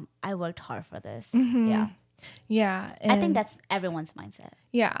 I worked hard for this. Yeah. I think that's everyone's mindset.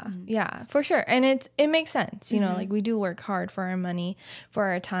 Yeah, for sure. And it makes sense, you know, like we do work hard for our money, for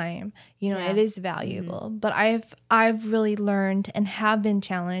our time, you know, it is valuable. But I've really learned and have been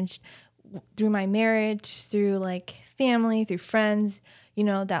challenged through my marriage, through like family, through friends, you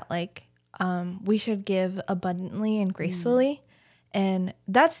know, that like we should give abundantly and gracefully. And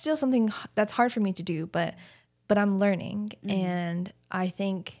that's still something that's hard for me to do, but I'm learning. And I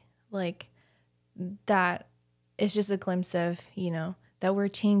think like that is just a glimpse of, you know, that we're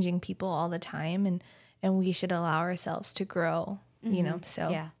changing people all the time, and we should allow ourselves to grow, you know. So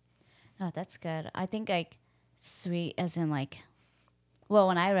no, that's good. I think like sweet as in like, well,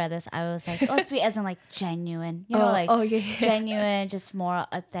 when I read this, I was like, oh, sweet as in like genuine, you know, like genuine, just more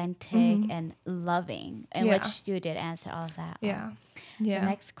authentic and loving, in which you did answer all of that. The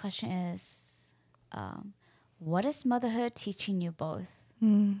next question is, what is motherhood teaching you both?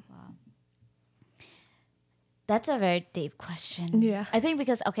 Wow. That's a very deep question. I think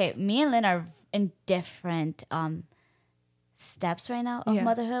because, okay, me and Lynn are in different steps right now of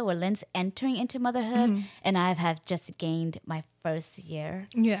motherhood, where Lynn's entering into motherhood and I have just gained my first year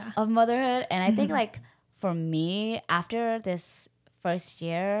of motherhood. And I think like for me, after this first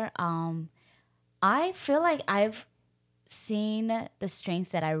year, I feel like I've seen the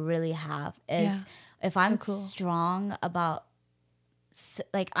strength that I really have is if I'm strong about,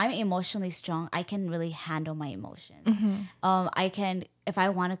 like I'm emotionally strong, I can really handle my emotions. I can, if I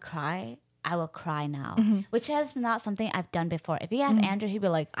want to cry, I will cry now, which is not something I've done before. If you ask Andrew, he'd be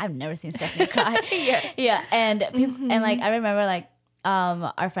like, I've never seen Stephanie cry. And people, and like I remember like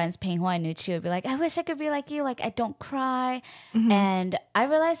our friends Peng Hua and Nuchi would be like, I wish I could be like you, like I don't cry. And I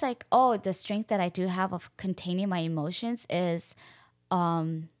realized like, oh, the strength that I do have of containing my emotions is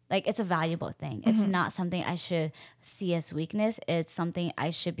like it's a valuable thing. It's not something I should see as weakness. It's something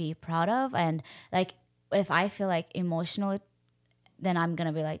I should be proud of. And like if I feel like emotional, then I'm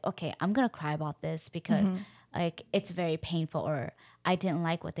gonna be like, okay, I'm gonna cry about this because like it's very painful, or I didn't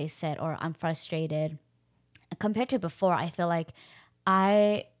like what they said, or I'm frustrated. Compared to before, I feel like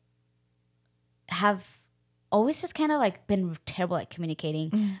I have always just kind of like been terrible at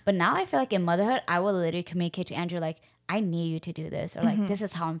communicating. But now I feel like in motherhood, I will literally communicate to Andrew like, I need you to do this, or like this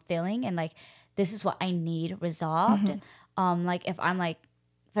is how I'm feeling, and like this is what I need resolved. Like if I'm like,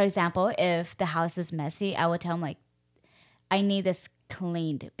 for example, if the house is messy, I would tell him like, I need this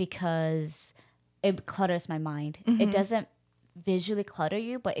cleaned because it clutters my mind. It doesn't visually clutter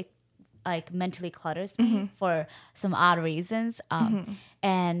you, but it like mentally clutters me for some odd reasons.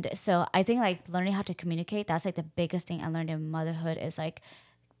 And so I think like learning how to communicate, that's like the biggest thing I learned in motherhood is like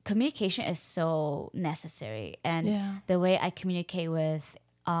communication is so necessary. And the way I communicate with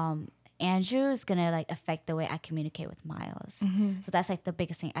Andrew is gonna like affect the way I communicate with Miles. So that's like the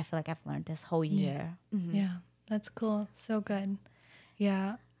biggest thing I feel like I've learned this whole year. Yeah, that's cool. So good.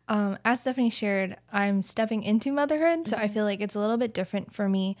 Yeah. As Stephanie shared, I'm stepping into motherhood, so I feel like it's a little bit different for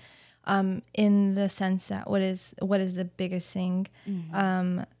me, in the sense that what is the biggest thing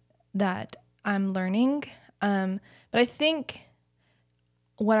that I'm learning. But I think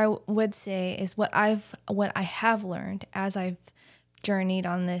what I would say is what I have learned as I've journeyed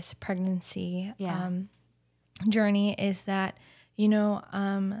on this pregnancy journey is that, you know,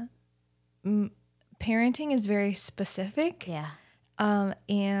 parenting is very specific. Yeah.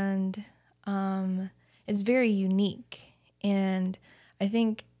 And it's very unique. And I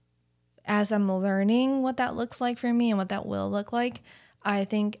think as I'm learning what that looks like for me and what that will look like, I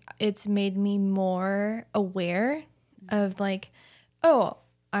think it's made me more aware of like, oh,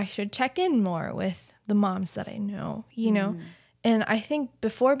 I should check in more with the moms that I know, you know? And I think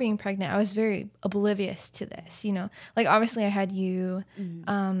before being pregnant, I was very oblivious to this, you know? Like, obviously I had you,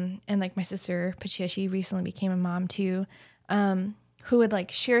 and like my sister, Pachia, she recently became a mom too, who would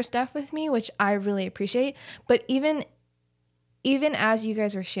like share stuff with me, which I really appreciate. But even as you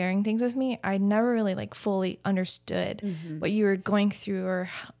guys were sharing things with me, I never really like fully understood what you were going through or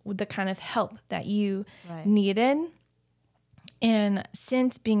the kind of help that you needed. And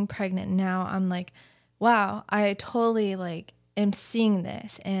since being pregnant now, I'm like, wow, I totally like am seeing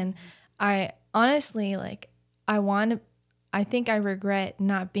this. And I honestly like, I think I regret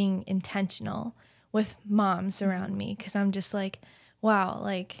not being intentional with moms around me, because I'm just like, wow,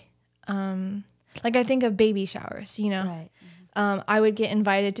 like I think of baby showers, you know, I would get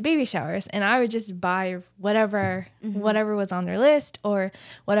invited to baby showers and I would just buy whatever was on their list or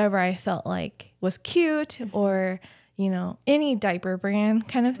whatever I felt like was cute or, you know, any diaper brand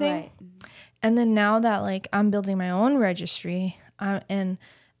kind of thing. And then now that like I'm building my own registry and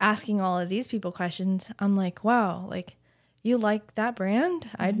asking all of these people questions, I'm like, wow, like you like that brand?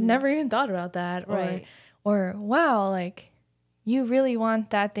 I'd never even thought about that. Or wow, like you really want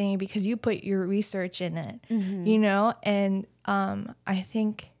that thing because you put your research in it, you know? And I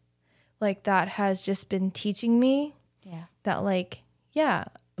think like that has just been teaching me that like,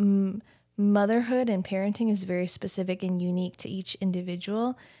 motherhood and parenting is very specific and unique to each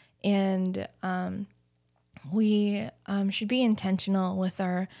individual. And we should be intentional with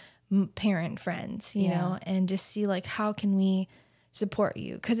our parent friends, you know, and just see like how can we support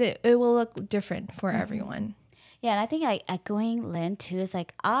you, because it will look different for everyone. Yeah, and I think like echoing Lynn too is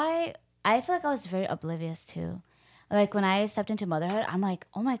like I feel like I was very oblivious too. Like when I stepped into motherhood, I'm like,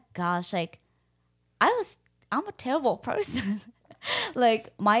 oh my gosh, like I'm a terrible person.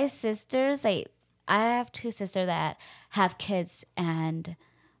 Like my sisters, like I have two sisters that have kids, and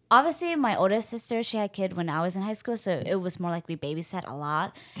obviously my oldest sister, she had a kid when I was in high school, so it was more like we babysat a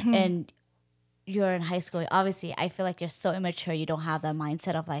lot. And you're in high school, obviously I feel like you're so immature, you don't have that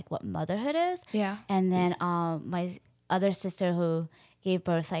mindset of like what motherhood is. And then my other sister who gave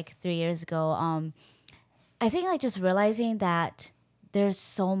birth like 3 years ago, I think like just realizing that there's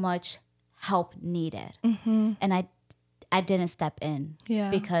so much help needed, and I didn't step in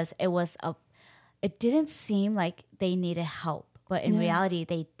because it didn't seem like they needed help, but in reality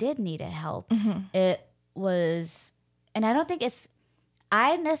they did need help. It was, and I don't think it's,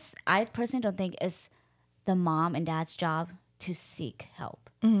 I personally don't think it's the mom and dad's job to seek help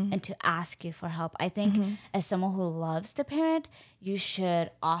and to ask you for help. I think as someone who loves the parent, you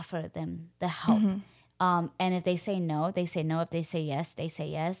should offer them the help. And if they say no, they say no. If they say yes, they say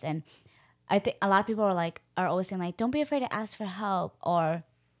yes. And I think a lot of people are always saying like, don't be afraid to ask for help, or,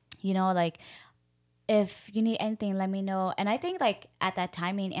 you know, like if you need anything, let me know. And I think like at that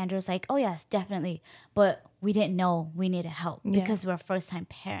time, me and Andrew was like, oh yes, definitely. But we didn't know we needed help because we were first time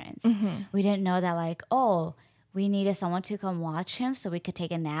parents. We didn't know that like, oh, we needed someone to come watch him so we could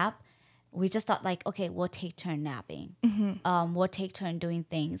take a nap. We just thought like, okay, we'll take turn napping. We'll take turn doing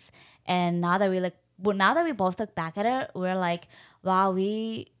things. And now that we both look back at it, we're like, wow,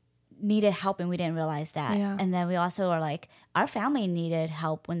 we needed help and we didn't realize that. And then we also were like, our family needed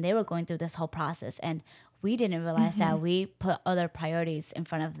help when they were going through this whole process, and we didn't realize that we put other priorities in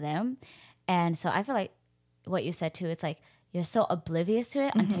front of them. And so I feel like what you said too, it's like you're so oblivious to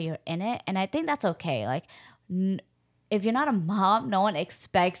it until you're in it, and I think that's okay. Like if you're not a mom, no one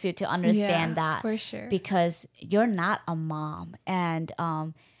expects you to understand that, for sure, because you're not a mom, and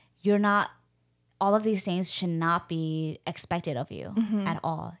you're not all of these things should not be expected of you at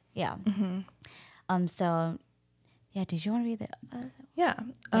all. Yeah. So yeah, did you want to read the other? Yeah.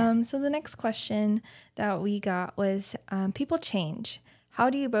 So the next question that we got was, people change. How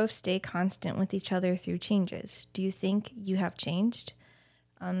do you both stay constant with each other through changes? Do you think you have changed?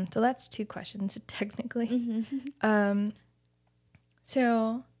 So that's 2 questions technically.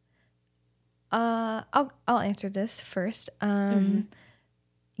 So I'll answer this first.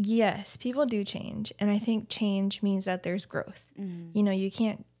 Yes, people do change, and I think change means that there's growth. You know, you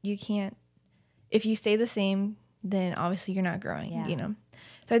can't if you stay the same, then obviously you're not growing, you know.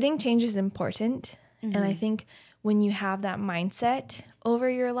 So I think change is important, and I think when you have that mindset over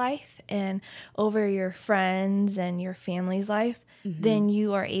your life and over your friends and your family's life, then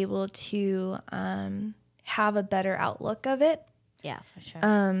you are able to have a better outlook of it. Yeah, for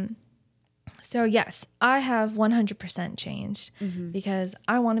sure. So yes, I have 100% changed because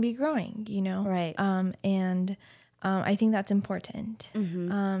I want to be growing, you know? Right. And I think that's important.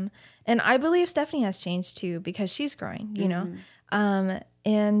 And I believe Stephanie has changed too because she's growing, you know?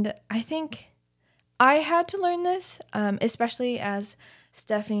 And I think I had to learn this, especially as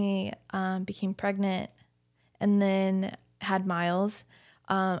Stephanie became pregnant and then had Miles.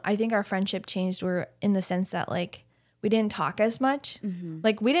 I think our friendship changed in the sense that, like, we didn't talk as much.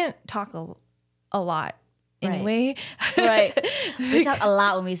 Like, we didn't talk a lot anyway. Right. We talk a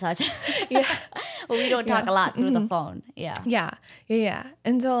lot when we touch. Yeah. But we don't talk a lot through the phone. Yeah. Yeah.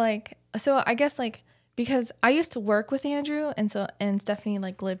 And so, like, I guess, like, because I used to work with Andrew and Stephanie,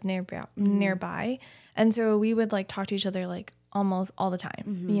 like, lived nearby. And so we would, like, talk to each other, like, almost all the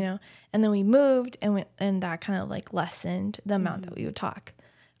time, you know? And then we moved and that kind of, like, lessened the amount that we would talk.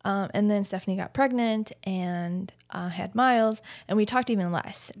 And then Stephanie got pregnant and had Miles, and we talked even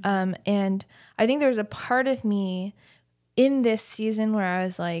less. And I think there was a part of me in this season where I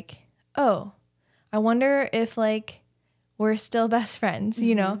was like, oh, I wonder if, like, we're still best friends,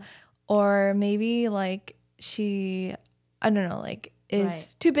 you know? Or maybe, like, she, I don't know, like, is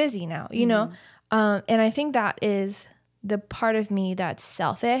too busy now, you know? And I think that is the part of me that's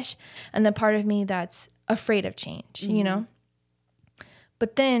selfish and the part of me that's afraid of change, you know?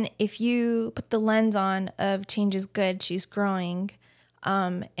 But then if you put the lens on of change is good, she's growing,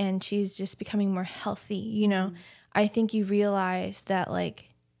 and she's just becoming more healthy, you know, I think you realize that, like,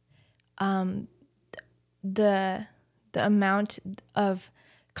 the amount of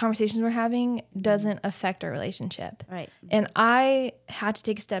conversations we're having doesn't affect our relationship. Right. And I had to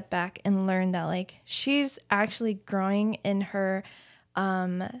take a step back and learn that, like, she's actually growing in her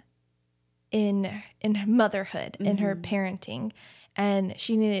in motherhood, in her parenting, and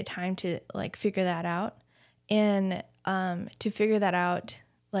she needed time to, like, figure that out. And to figure that out,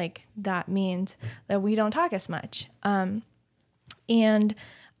 like, that means that we don't talk as much. And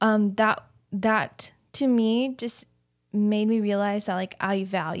that to me just made me realize that, like, I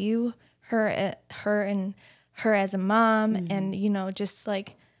value her as a mom, and, you know, just,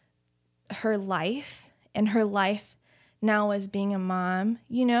 like, her life now as being a mom,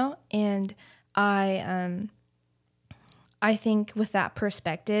 you know. And I think with that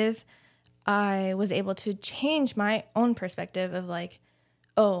perspective, I was able to change my own perspective of, like,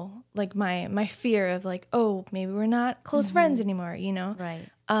 oh, like, my fear of, like, oh, maybe we're not close friends anymore, you know? Right.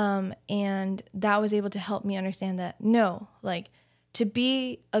 And that was able to help me understand that, no, like, to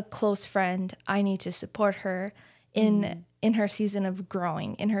be a close friend, I need to support her in her season of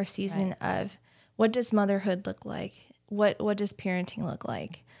growing, in her season of what does motherhood look like? What does parenting look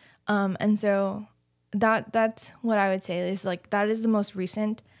like? And so that's what I would say is, like, that is the most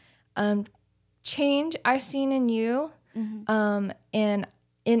recent change I've seen in you, and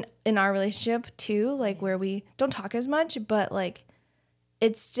in our relationship too, like, where we don't talk as much, but, like,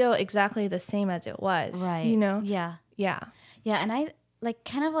 it's still exactly the same as it was, Right. you know? Yeah. Yeah. Yeah. And I, like,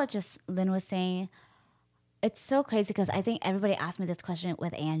 kind of what just Lynn was saying, it's so crazy because I think everybody asked me this question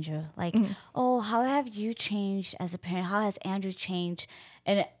with Andrew. Like, oh, how have you changed as a parent? How has Andrew changed?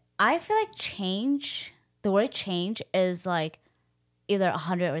 And I feel like the word change is, like, either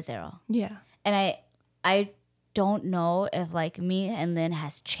 100 or 0. Yeah. And I don't know if, like, me and Lynn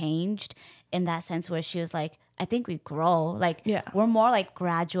has changed in that sense where she was like, I think we grow. Like, we're more like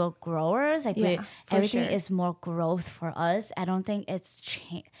gradual growers. Like, everything is more growth for us. I don't think it's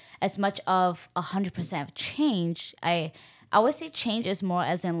as much of 100% of change. I always say change is more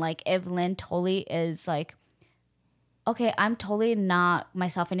as in, like, if Lynn totally is like, okay, I'm totally not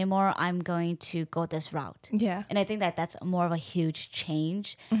myself anymore, I'm going to go this route. Yeah. And I think that's more of a huge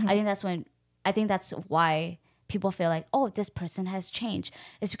change. I think that's why people feel like, oh, this person has changed.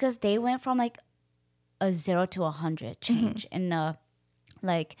 It's because they went from, like, a 0 to 100 change in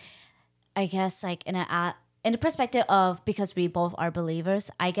like I guess like in the perspective of, because we both are believers,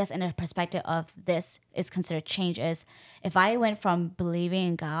 I guess in the perspective of this is considered change is if I went from believing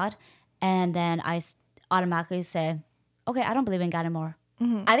in God and then automatically say, okay, I don't believe in God anymore.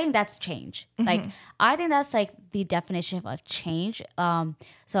 I think that's change. Like, I think that's like the definition of change.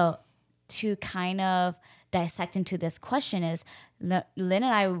 So to kind of dissect into this question is Lynn and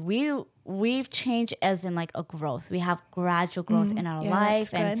I, we've changed as in like a growth. We have gradual growth in our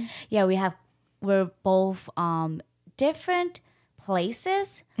life. And yeah, we're both different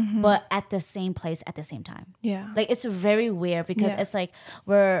places, but at the same place at the same time. Yeah. Like, it's very weird because it's like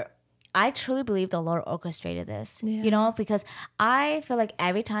I truly believe the Lord orchestrated this, you know, because I feel like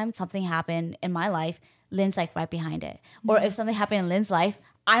every time something happened in my life, Lynn's like right behind it. Or if something happened in Lynn's life,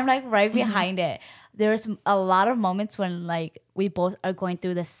 I'm like right behind it. There's a lot of moments when like we both are going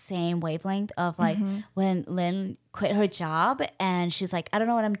through the same wavelength of like when Lynn quit her job and she's like, I don't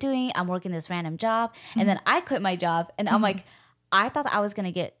know what I'm doing. I'm working this random job. And then I quit my job and I'm like, I thought I was going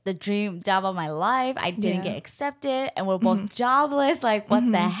to get the dream job of my life. I didn't get accepted and we're both jobless. Like, what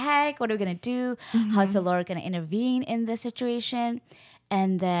the heck? What are we going to do? How's the Lord going to intervene in this situation?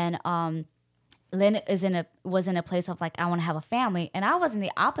 And then Lynn was in a place of like, I want to have a family. And I was in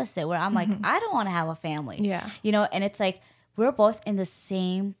the opposite where I'm like, I don't want to have a family. Yeah. You know, and it's like, we're both in the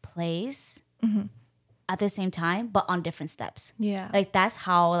same place at the same time, but on different steps. Yeah. Like, that's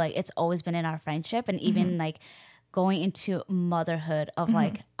how like it's always been in our friendship. And even like going into motherhood of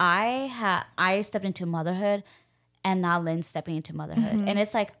like, I stepped into motherhood and now Lynn's stepping into motherhood. And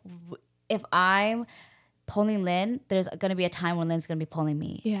it's like, if I'm pulling Lynn, there's going to be a time when Lynn's going to be pulling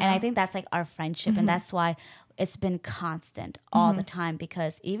me. Yeah. And I think that's like our friendship. And that's why it's been constant all the time,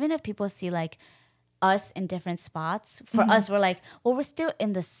 because even if people see like us in different spots, for us, we're like, well, we're still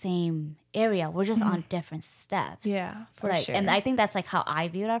in the same area. We're just on different steps. Yeah, for like, sure. And I think that's like how I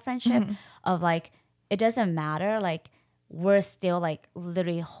viewed our friendship of like, it doesn't matter. Like, we're still like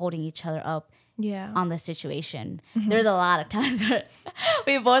literally holding each other up on the situation. There's a lot of times where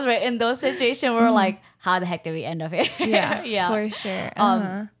we both were in those situations where we're like, how the heck did we end up here? Yeah, for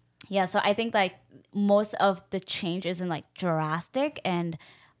sure. Yeah, so I think like most of the change isn't like drastic, and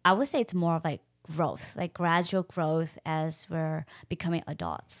I would say it's more of like growth, like gradual growth as we're becoming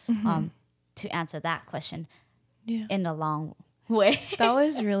adults. To answer that question in a long way. That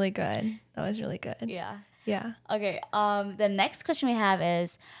was really good. Yeah. Yeah. Okay. The next question we have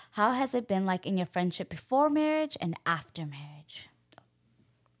is, how has it been like in your friendship before marriage and after marriage?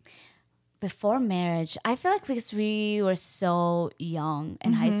 Before marriage, I feel like because we were so young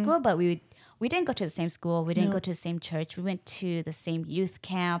in high school, but we didn't go to the same school. We didn't go to the same church. We went to the same youth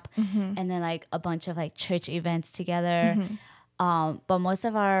camp and then like a bunch of like church events together. But most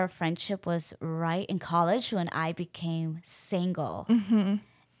of our friendship was right in college when I became single.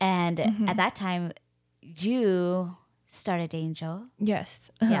 And at that time, you started dating Joe.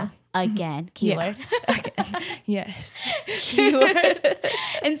 Yes. Yeah. Again, keyword. Again. Yes. Keyword.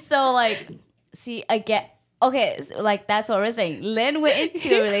 And so like, see, again, okay, so, like that's what we're saying. Lynn went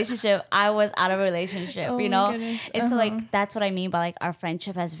into a relationship. I was out of a relationship, you know? Goodness. And so like, that's what I mean by like our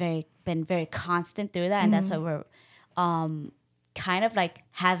friendship has been very constant through that. And that's why we're kind of like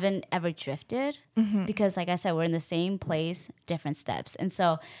haven't ever drifted because like I said, we're in the same place, different steps. And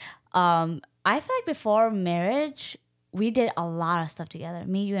so I feel like before marriage, we did a lot of stuff together.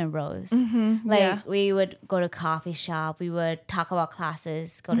 Me, you, and Rose. We would go to coffee shop. We would talk about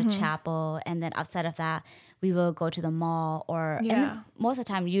classes, go to chapel, and then outside of that, we would go to the mall. And most of the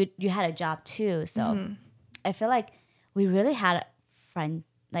time, you had a job too. So I feel like we really had a friend,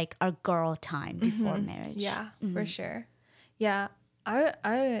 like our girl time before marriage. Yeah, for sure. Yeah,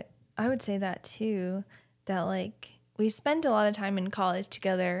 I would say that too. That like we spent a lot of time in college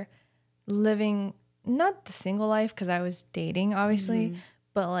together, living. Not the single life because I was dating, obviously,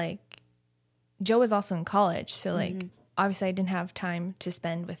 but like Joe was also in college. So like obviously I didn't have time to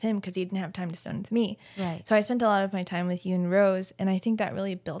spend with him because he didn't have time to spend with me. Right. So I spent a lot of my time with you and Rose. And I think that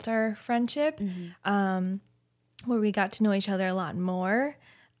really built our friendship where we got to know each other a lot more.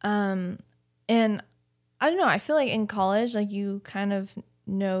 And I don't know, I feel like in college, like you kind of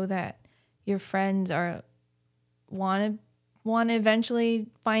know that your friends are want to eventually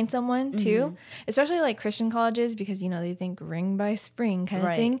find someone too, especially like Christian colleges because, you know, they think ring by spring kind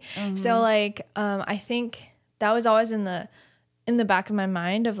of thing. So like, I think that was always in the back of my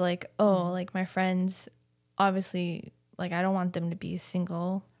mind of like, oh, like my friends, obviously, like I don't want them to be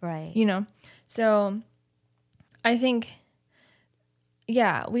single. Right. You know? So I think,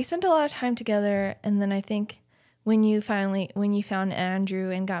 yeah, we spent a lot of time together. And then I think when you found Andrew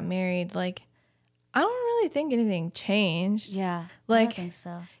and got married, like, I don't really really think anything changed. Yeah. I Like, don't think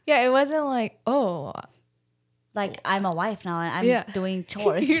so. yeah, it wasn't like, oh, Like, I'm a wife now and I'm doing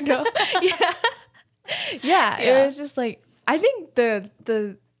chores. you know, yeah. Yeah, it was just like, I think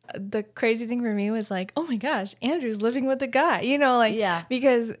the crazy thing for me was like, oh my gosh, Andrew's living with a guy, you know, like,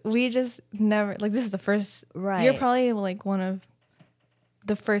 because we just never, like, this is the first, you're probably like one of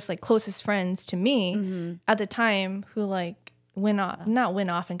the first like closest friends to me at the time who like not went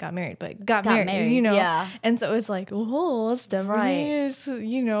off and got married, but got married, you know? Yeah. And so it's like, oh, Stephanie is,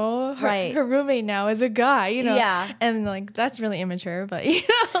 you know, her roommate now is a guy, you know? Yeah. And like, that's really immature, but you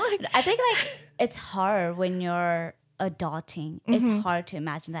know, like, I think like it's hard when you're adulting. It's hard to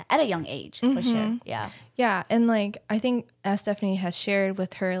imagine that at a young age, for sure. Yeah. Yeah. And like, I think as Stephanie has shared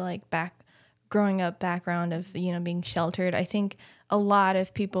with her like growing up background of, you know, being sheltered, I think a lot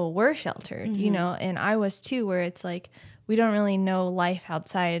of people were sheltered, you know, and I was too, where it's like, we don't really know life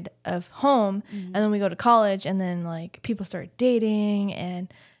outside of home. And then we go to college and then like people start dating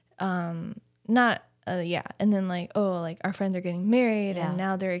and and then like, oh, like our friends are getting married and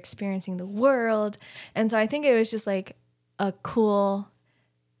now they're experiencing the world. And so I think it was just like a cool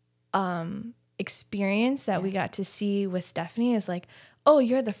experience that we got to see with Stephanie is like, oh,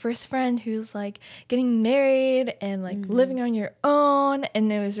 you're the first friend who's like getting married and like living on your own.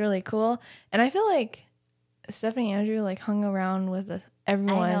 And it was really cool. And I feel like Stephanie and Andrew like hung around with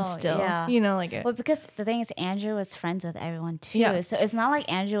everyone still, you know, like well, because the thing is, Andrew was friends with everyone too, so it's not like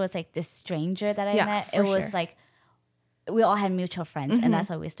Andrew was like this stranger that I met. It was like we all had mutual friends, and that's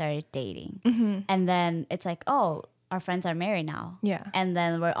why we started dating. And then it's like, oh, our friends are married now, and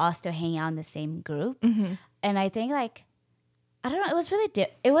then we're all still hanging out in the same group. And I think like I don't know, it was really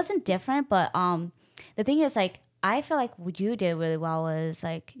it wasn't different, but the thing is like I feel like what you did really well was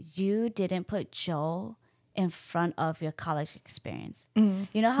like you didn't put Joe in front of your college experience.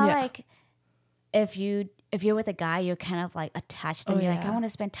 You know how like if you're with a guy, you're kind of like attached to him. You're like, I want to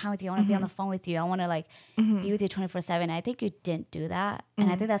spend time with you. I want to be on the phone with you. I want to like be with you 24/7. I think you didn't do that. And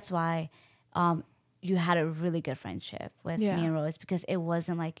I think that's why you had a really good friendship with me and Rose, because it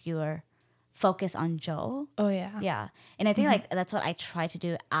wasn't like you were focused on Joe. Oh yeah. Yeah. And I think like that's what I tried to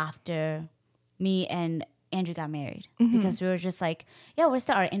do after me and Andrew got married, because we were just like, we're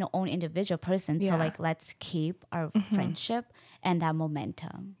still our own individual person. So like, let's keep our friendship and that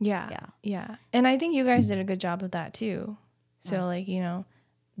momentum. Yeah. And I think you guys did a good job of that too. So like, you know,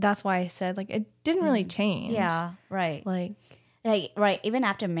 that's why I said like, it didn't really change. Yeah. Right. Like, right. Even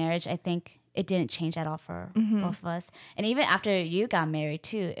after marriage, I think it didn't change at all for both of us. And even after you got married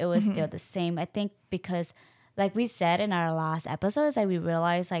too, it was still the same. I think because like we said in our last episodes, like we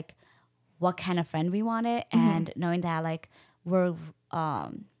realized like, what kind of friend we wanted, and knowing that like we're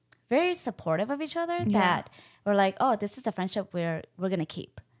very supportive of each other, that we're like, oh, this is the friendship we're gonna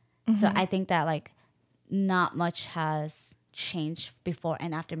keep. So I think that like not much has changed before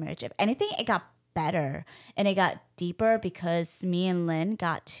and after marriage. If anything, it got better and it got deeper because me and Lynn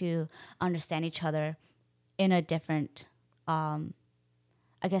got to understand each other in a different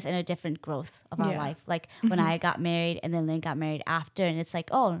I guess in a different growth of our life. Like when I got married and then Lynn got married after, and it's like,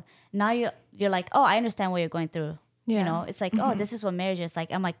 oh, now you're like, oh, I understand what you're going through. You know, it's like, oh, this is what marriage is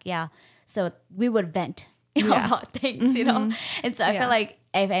like. I'm like, yeah. So we would vent about things, you know? And so I feel like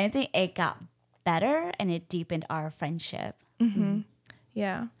if anything, it got better and it deepened our friendship.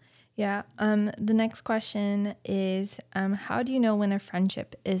 Yeah. The next question is, how do you know when a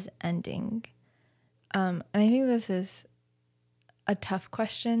friendship is ending? And I think this is a tough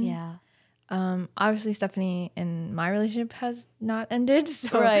question. Yeah. Obviously Stephanie and my relationship has not ended.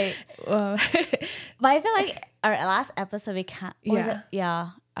 So right. But I feel like our last episode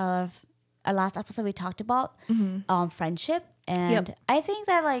our last episode we talked about friendship, and I think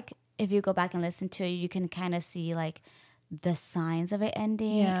that like if you go back and listen to it, you can kind of see like the signs of it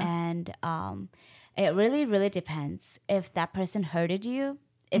ending, and it really, really depends. If that person hurted you,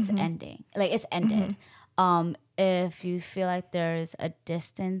 it's ending. Like it's ended. If you feel like there's a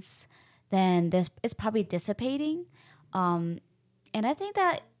distance, then it's probably dissipating. And I think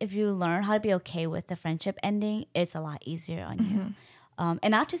that if you learn how to be okay with the friendship ending, it's a lot easier on you.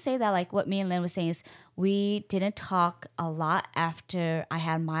 And not to say that like what me and Lynn was saying is we didn't talk a lot after I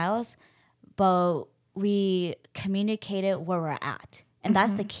had Miles, but we communicated where we're at. And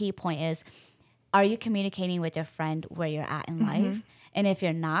that's the key point is, are you communicating with your friend where you're at in life? And if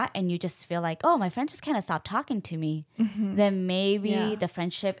you're not, and you just feel like, oh, my friend just kind of stopped talking to me, then maybe the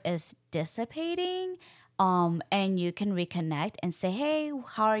friendship is dissipating. and you can reconnect and say, hey,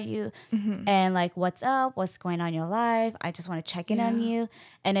 how are you? And like, what's up? What's going on in your life? I just want to check in on you.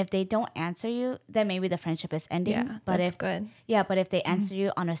 And if they don't answer you, then maybe the friendship is ending. Yeah, but that's if good. Yeah, but if they answer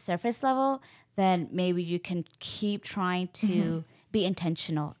you on a surface level, then maybe you can keep trying to be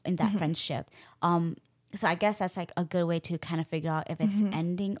intentional in that friendship. So I guess that's like a good way to kind of figure out if it's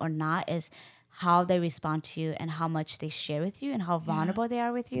ending or not, is how they respond to you and how much they share with you and how vulnerable they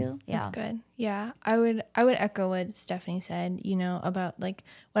are with you. Yeah. That's good. Yeah. I would echo what Stephanie said, you know, about like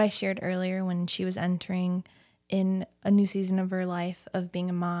what I shared earlier when she was entering in a new season of her life of being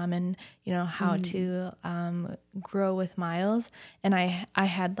a mom, and, you know, how to grow with Miles. And I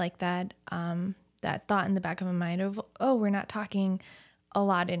had like that that thought in the back of my mind of, oh, we're not talking a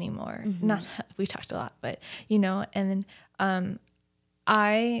lot anymore. Not we talked a lot, but, you know, and then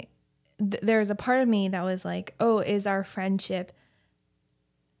there's a part of me that was like, oh, is our friendship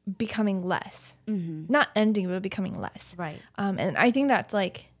becoming less? Not ending, but becoming less. Right. And I think that's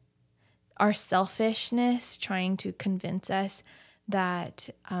like our selfishness trying to convince us that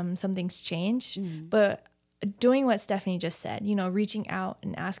something's changed. But doing what Stephanie just said, you know, reaching out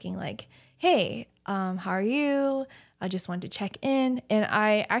and asking like, hey, how are you? I just wanted to check in. And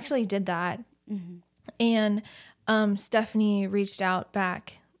I actually did that. And Stephanie reached out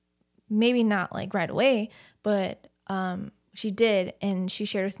back, maybe not like right away, but she did. And she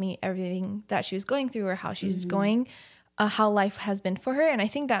shared with me everything that she was going through or how she's going, how life has been for her. And I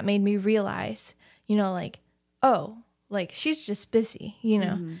think that made me realize, you know, like, oh, like she's just busy, you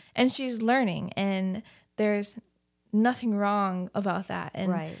know, and she's learning, and there's nothing wrong about that. And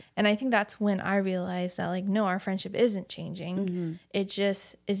Right. and I think that's when I realized that like, no, our friendship isn't changing. It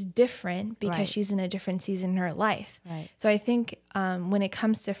just is different because Right. she's in a different season in her life. Right. So I think when it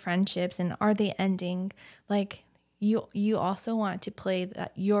comes to friendships and are they ending, like you also want to play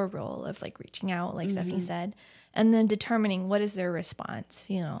that your role of like reaching out, like Stephanie said, and then determining what is their response,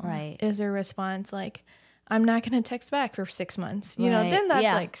 you know. Right. Is their response like, I'm not going to text back for 6 months, you know, Right. then that's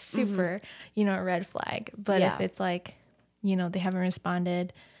Yeah. like super, you know, a red flag. But if Yeah. it's like, you know, they haven't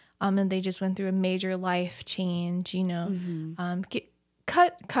responded, and they just went through a major life change, you know,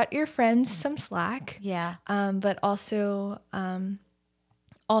 cut your friends some slack. Yeah. But also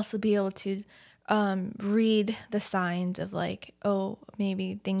be able to read the signs of like, oh,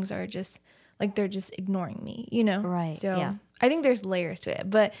 maybe things are just like they're just ignoring me, you know. Right, So yeah. I think there's layers to it,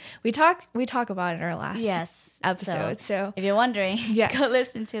 but we talk about it in our last episode. So if you're wondering, Yes. go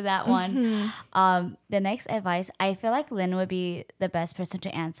listen to that one. The next advice, I feel like Lynn would be the best person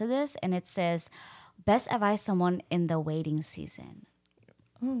to answer this, and it says, best advice someone in the waiting season.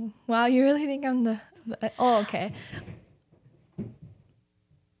 wow, you really think I'm the oh, okay.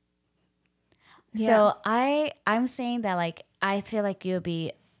 So I'm saying that like I feel like you'll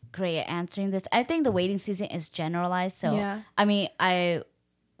be great at answering this. I think the waiting season is generalized. So Yeah. I mean, I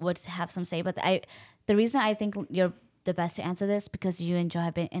would have some say, but the reason I think you're the best to answer this because you and Joe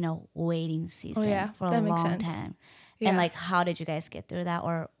have been in a waiting season yeah, for a that makes long sense. time. Yeah. And like, how did you guys get through that?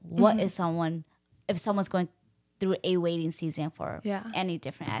 Or what is if someone's going through a waiting season for Yeah. any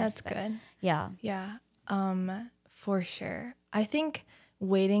different That's aspect? good. Yeah. Yeah, for sure. I think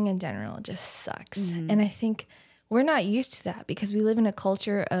waiting in general just sucks. And I think we're not used to that because we live in a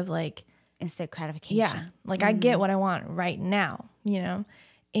culture of like, Instant gratification. yeah, like I get what I want right now, you know?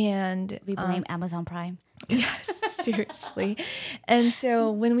 And We blame Amazon Prime. yes, seriously. And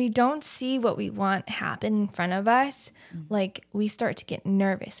so when we don't see what we want happen in front of us, like we start to get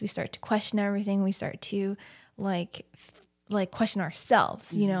nervous. We start to question everything. We start to like question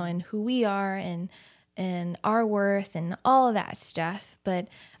ourselves, you know, and who we are and our worth and all of that stuff. But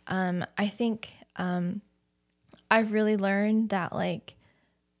I think I've really learned that like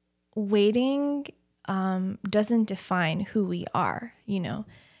waiting doesn't define who we are, you know,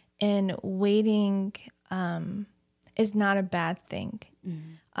 and waiting is not a bad thing.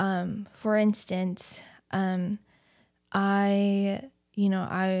 For instance, I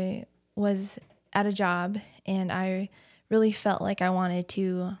was at a job and I really felt like I wanted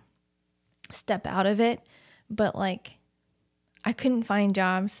to step out of it, but like I couldn't find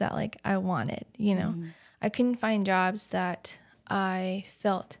jobs that like I wanted, you know. I couldn't find jobs that I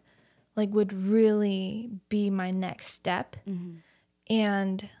felt like would really be my next step.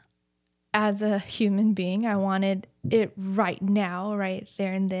 And as a human being, I wanted it right now, right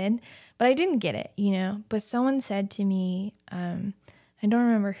there and then, but I didn't get it, you know. But someone said to me, I don't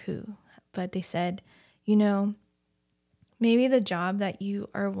remember who, but they said, you know, maybe the job that you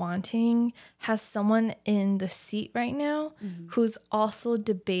are wanting has someone in the seat right now who's also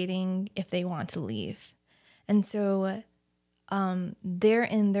debating if they want to leave. And so they're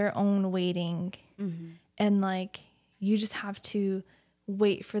in their own waiting. and like you just have to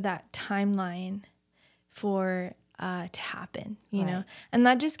wait for that timeline for to happen, you know. And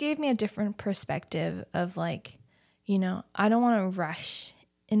that just gave me a different perspective of like, you know, I don't want to rush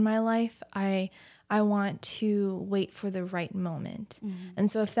in my life. I want to wait for the right moment.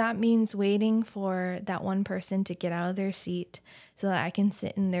 And so if that means waiting for that one person to get out of their seat so that I can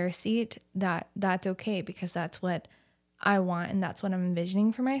sit in their seat, that's okay, because that's what I want and that's what I'm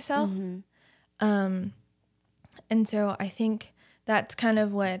envisioning for myself. And so I think that's kind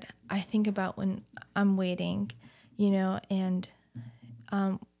of what I think about when I'm waiting, you know. And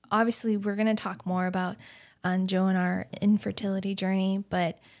obviously we're going to talk more about Joe and our infertility journey,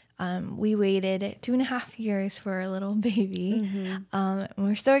 but we waited 2.5 years for a little baby.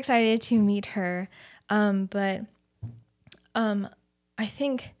 We're so excited to meet her. But I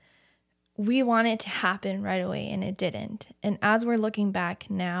think we want it to happen right away, and it didn't. And as we're looking back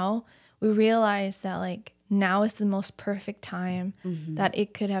now, we realize that like now is the most perfect time that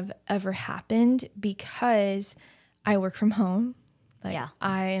it could have ever happened, because I work from home. Like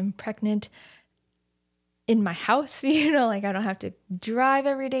I am pregnant in my house, you know, like I don't have to drive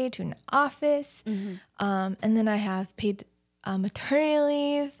every day to an office. And then I have paid maternity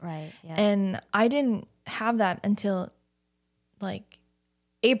leave. Right. Yeah. And I didn't have that until like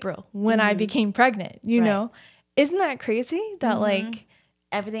April when I became pregnant, you know. Isn't that crazy that like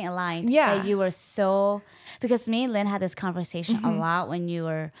everything aligned? Yeah. That you were so, because me and Lynn had this conversation a lot when they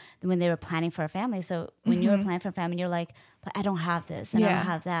were planning for a family. So when you were planning for a family, you're like, but I don't have this and I don't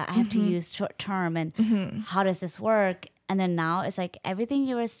have that. I have to use short term, and how does this work? And then now it's like everything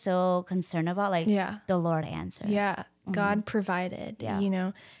you were so concerned about, like the Lord answered. Yeah. God provided, you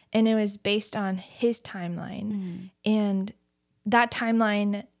know, and it was based on his timeline. And that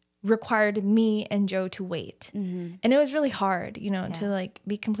timeline required me and Joe to wait. And it was really hard, you know, to like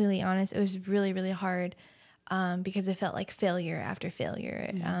be completely honest. It was really, really hard because it felt like failure after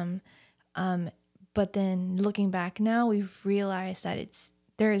failure. But then looking back now, we've realized that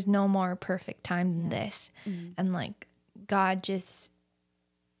there is no more perfect time than this. And like God is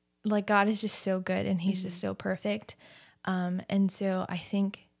just so good, and he's just so perfect. And so I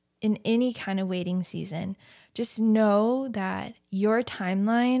think in any kind of waiting season, just know that your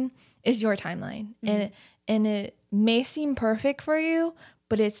timeline is your timeline. And it may seem perfect for you,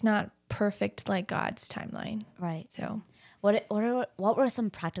 but it's not perfect like God's timeline. Right. So what were some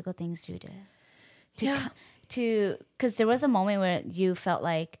practical things you did? Because there was a moment where you felt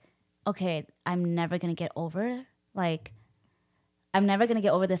like, okay, I'm never going to get over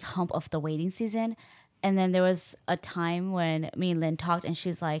this hump of the waiting season. And then there was a time when me and Lynn talked, and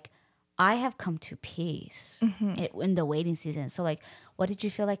she's like, I have come to peace in the waiting season. So like, what did you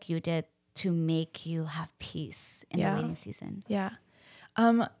feel like you did to make you have peace in the waiting season? Yeah.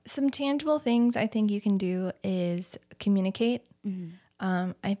 Some tangible things I think you can do is communicate.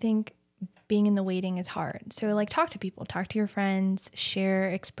 I think being in the waiting is hard. So like talk to people, talk to your friends,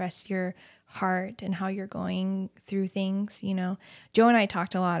 express your heart and how you're going through things. You know, Joe and I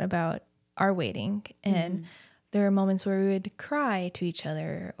talked a lot about our waiting, and there are moments where we would cry to each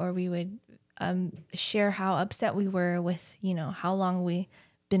other, or we would share how upset we were with, you know, how long we've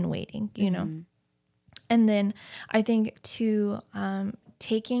been waiting, you know. And then I think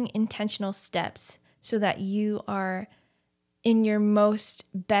taking intentional steps so that you are in your most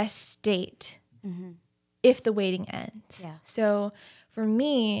best state if the waiting ends. Yeah. So for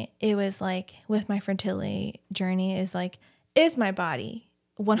me, it was like with my fertility journey is my body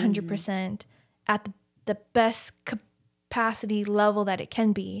 100% at the best capacity level that it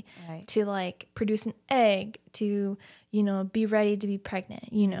can be to like produce an egg, to, you know, be ready to be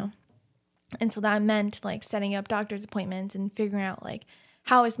pregnant, you know. And so that meant like setting up doctor's appointments and figuring out like,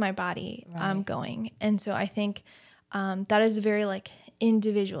 how is my body going? And so I think that is a very like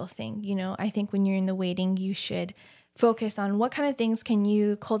individual thing. You know, I think when you're in the waiting, you should focus on what kind of things can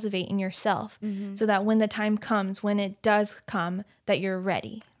you cultivate in yourself so that when the time comes, when it does come, that you're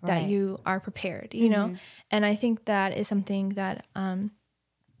ready, that you are prepared, you know? And I think that is something that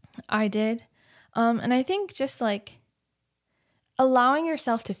I did. And I think just like allowing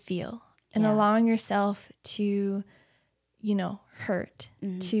yourself to feel and allowing yourself to, you know, hurt,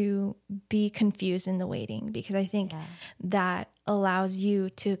 to be confused in the waiting, because I think that allows you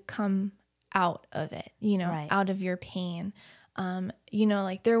to come out of it, you know, out of your pain. You know,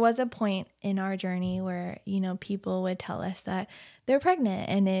 like there was a point in our journey where, you know, people would tell us that they're pregnant,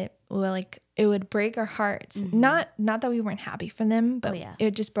 and it would break our hearts. Not that we weren't happy for them, but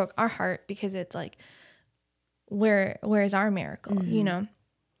it just broke our heart, because it's like, where is our miracle, you know?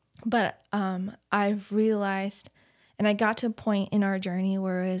 But I've realized, and I got to a point in our journey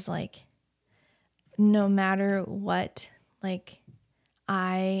where it was like, no matter what, like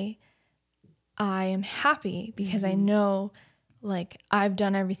I am happy because I know like I've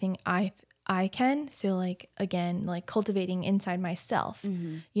done everything I can. So like again, like cultivating inside myself,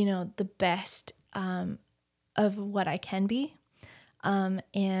 you know, the best of what I can be. And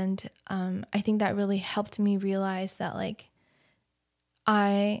I think that really helped me realize that like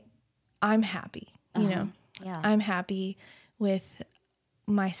I'm happy, you know. Yeah. I'm happy with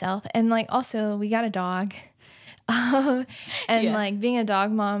myself. And like also we got a dog. And like being a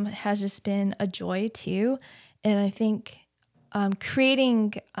dog mom has just been a joy too. And I think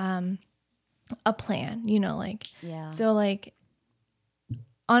creating a plan, you know, like so like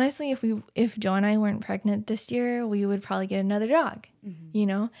honestly if Joe and I weren't pregnant this year, we would probably get another dog, you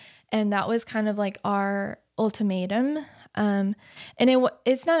know? And that was kind of like our ultimatum. And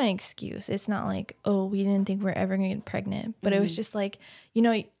it's not an excuse. It's not like, oh, we didn't think we're ever gonna get pregnant, but it was just like, you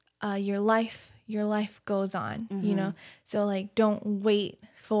know, your life goes on, you know? So like, don't wait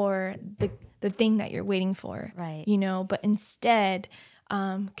for the thing that you're waiting for, Right. you know, but instead,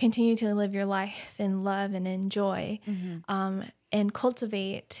 continue to live your life and love and enjoy, and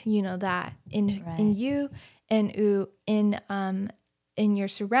cultivate, you know, that in you and in your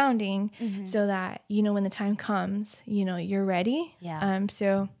surrounding, so that, you know, when the time comes, you know, you're ready.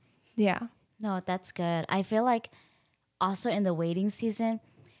 So yeah. No, that's good. I feel like also in the waiting season,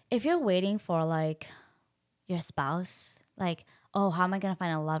 if you're waiting for like your spouse, like, oh, how am I gonna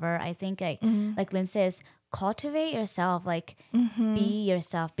find a lover? I think like Lynn says, cultivate yourself, like be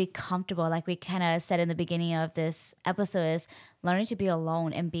yourself, be comfortable. Like we kind of said in the beginning of this episode, is learning to be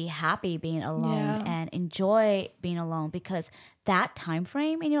alone and be happy being alone and enjoy being alone, because that time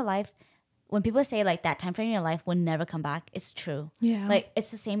frame in your life, when people say like that time frame in your life will never come back, it's true. Yeah. Like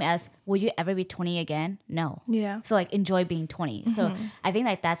it's the same as, will you ever be 20 again? No. Yeah. So like enjoy being 20. So I think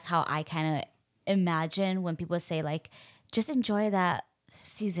like that's how I kind of imagine when people say like, just enjoy that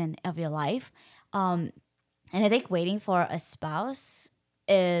season of your life. And I think waiting for a spouse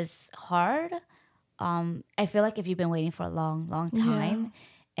is hard. I feel like if you've been waiting for a long time,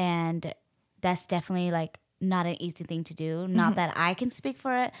 and that's definitely like not an easy thing to do. Not that I can speak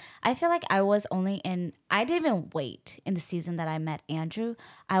for it. I feel like I didn't even wait in the season that I met Andrew.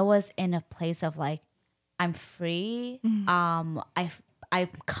 I was in a place of like, I'm free. I'm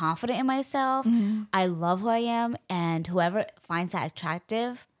confident in myself. I love who I am, and whoever finds that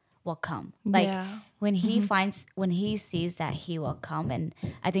attractive will come. Like when he sees that, he will come, and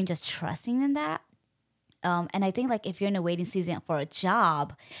I think just trusting in that. And I think like if you're in a waiting season for a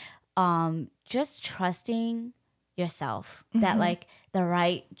job, just trusting yourself that like the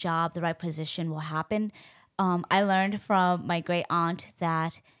right job, the right position will happen. I learned from my great aunt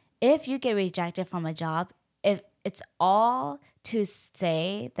that if you get rejected from a job, if it's all to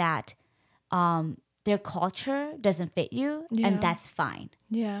say that their culture doesn't fit you, and that's fine.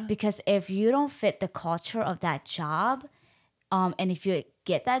 Yeah. Because if you don't fit the culture of that job, and if you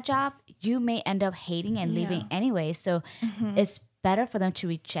get that job, you may end up hating and leaving anyway. So it's better for them to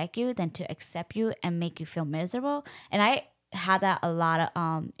reject you than to accept you and make you feel miserable. And I had that a lot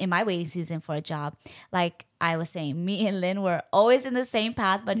of in my waiting season for a job. Like I was saying, me and Lynn were always in the same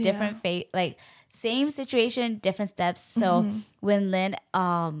path, but different like same situation, different steps. So when Lynn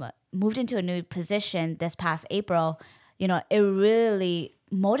moved into a new position this past April, you know, it really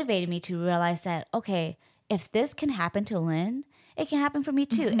motivated me to realize that, okay, if this can happen to Lynn, it can happen for me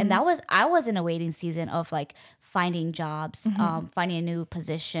too. And I was in a waiting season of like finding jobs, finding a new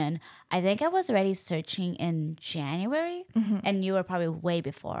position. I think I was already searching in January, and you were probably way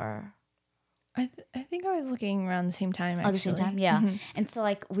before. I think I was looking around the same time, actually. Oh, the same time? Yeah. And so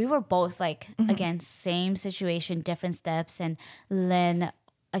like we were both like, again, same situation, different steps. And Lynn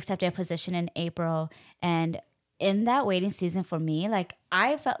accepted a position in April. And in that waiting season for me, like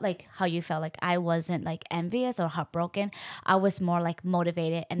I felt like how you felt, like I wasn't like envious or heartbroken. I was more like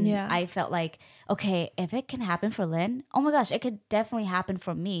motivated, and I felt like, okay, if it can happen for Lynn, oh my gosh, it could definitely happen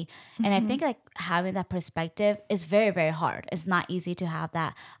for me. And I think like having that perspective is very, very hard. It's not easy to have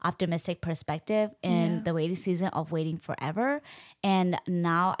that optimistic perspective in the waiting season of waiting forever. And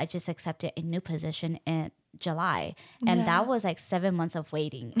now I just accepted a new position in July, and that was like 7 months of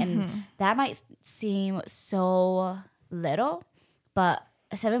waiting. And that might seem so little, but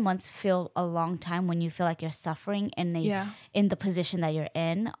 7 months feel a long time when you feel like you're suffering in the position that you're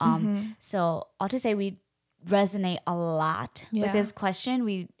in. So I'll just say we resonate a lot with this question.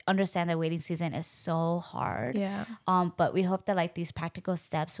 We understand that waiting season is so hard. But we hope that like these practical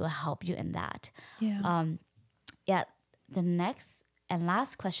steps will help you in that. The next and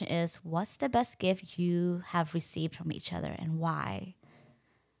last question is, what's the best gift you have received from each other, and why?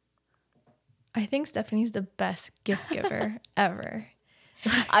 I think Stephanie's the best gift giver ever.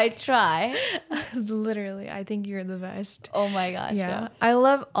 I try. Literally, I think you're the best. Oh my gosh. Yeah, girl. I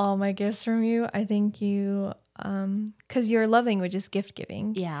love all my gifts from you. I think you, because your love language is gift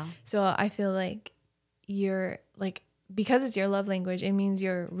giving. Yeah. So I feel like you're like, because it's your love language, it means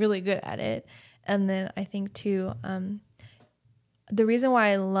you're really good at it. And then I think too, the reason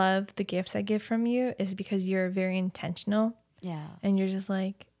why I love the gifts I get from you is because you're very intentional. Yeah. And you're just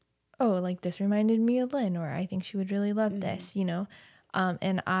like, oh, like this reminded me of Lynn, or I think she would really love this, you know?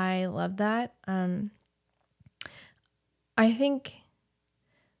 And I love that. I think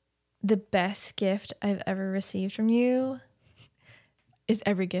the best gift I've ever received from you is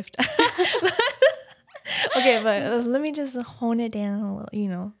every gift. Okay, but let me just hone it down a little, you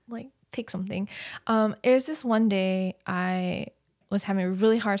know, like pick something. It was this one day I was having a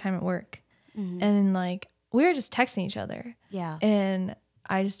really hard time at work. Mm-hmm. And like we were just texting each other. Yeah. And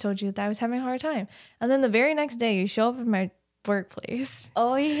I just told you that I was having a hard time. And then the very next day you show up at my workplace.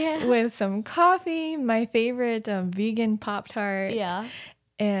 Oh yeah. With some coffee, my favorite vegan Pop-Tart. Yeah.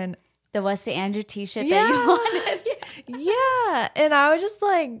 And the What's the Andrew t-shirt that you wanted. Yeah. And I was just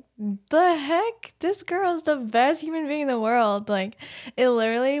like, the heck? This girl is the best human being in the world. Like, it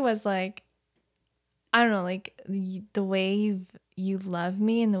literally was like, I don't know, like the way you love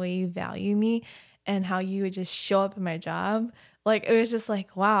me and the way you value me and how you would just show up at my job. Like, it was just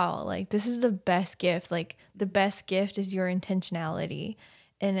like, wow, like this is the best gift. Like, the best gift is your intentionality.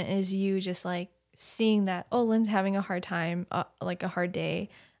 And it is you just like seeing that, oh, Lynn's having a hard time, like a hard day.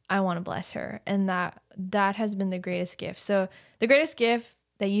 I want to bless her. And that has been the greatest gift. So the greatest gift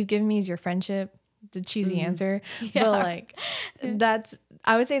that you've given me is your friendship, the cheesy answer. Yeah. But like,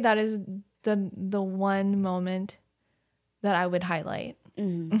 I would say that is the one moment that I would highlight.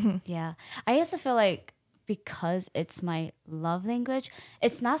 Mm-hmm. Yeah. I also feel like because it's my love language,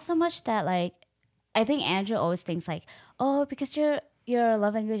 it's not so much that like, I think Andrew always thinks like, oh, because your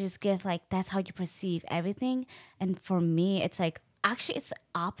love language is gift, like that's how you perceive everything. And for me, it's like, actually it's the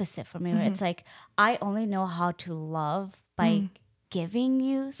opposite for me, where it's like, I only know how to love by giving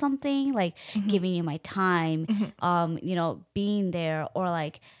you something, like giving you my time, you know, being there, or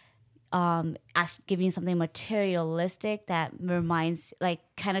like, giving you something materialistic that reminds, like,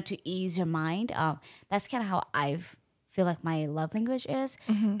 kind of to ease your mind. That's kind of how I feel like my love language is.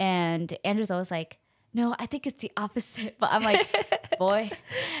 And Andrew's always like, no, I think it's the opposite. But I'm like, boy,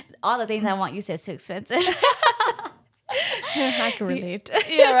 all the things I want you said is too expensive. I can relate.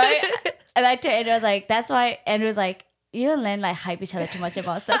 Yeah, right? And I told Andrew, I was like, that's why Andrew's like, you and Lynn like hype each other too much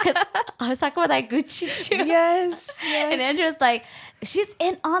about stuff. Because I was talking about that Gucci shoe. Yes. And Andrew's like, she's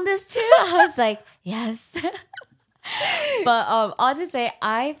in on this too. I was like, yes. But I'll just say,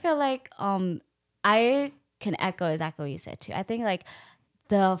 I feel like I can echo exactly what you said too. I think like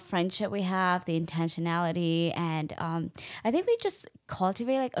the friendship we have, the intentionality, and I think we just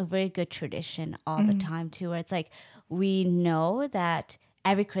cultivate like a very good tradition all the time too, where it's like we know that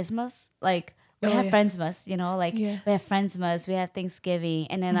every Christmas, like we have Friendsmas, you know, like we have Friendsmas, we have Thanksgiving,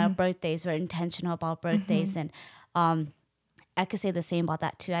 and then our birthdays, we're intentional about birthdays. And I could say the same about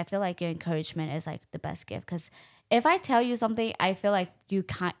that too. I feel like your encouragement is like the best gift, because if I tell you something, I feel like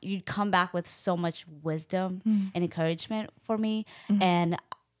you'd come back with so much wisdom and encouragement for me. And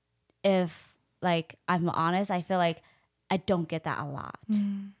if like I'm honest, I feel like I don't get that a lot.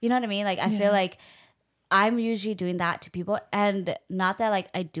 You know what I mean? Like I feel like I'm usually doing that to people, and not that like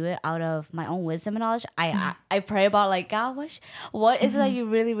I do it out of my own wisdom and knowledge. I pray about like, God, what is it that you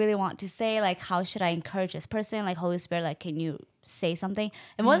really, really want to say? Like, how should I encourage this person? Like, Holy Spirit, like, can you say something?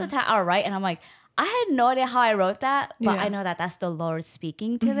 And most of the time I'll write and I'm like, I had no idea how I wrote that, but I know that that's the Lord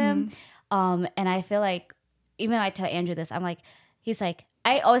speaking to them. And I feel like, even when I tell Andrew this, I'm like, he's like,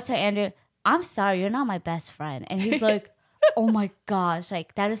 I always tell Andrew, I'm sorry, you're not my best friend. And he's like, oh my gosh,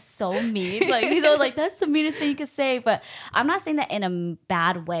 like that is so mean. Like he's always like, that's the meanest thing you could say. But I'm not saying that in a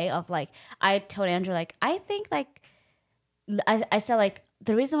bad way of like, I told Andrew, like, I think like, I said like,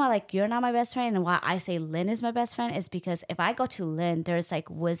 the reason why like you're not my best friend and why I say Lynn is my best friend is because if I go to Lynn, there's like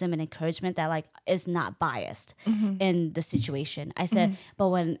wisdom and encouragement that like is not biased in the situation. I said, but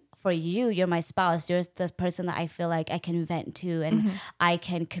when for you, you're my spouse, you're the person that I feel like I can vent to and I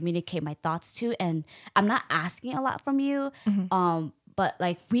can communicate my thoughts to, and I'm not asking a lot from you. But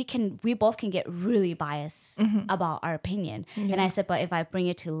like we both can get really biased about our opinion. And I said, but if I bring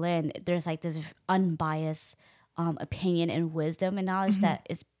it to Lynn, there's like this unbiased opinion and wisdom and knowledge that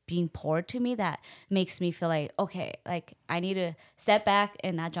is being poured to me that makes me feel like, okay, like I need to step back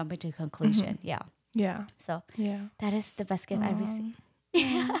and not jump into a conclusion. Yeah. Yeah. So that is the best gift I've received.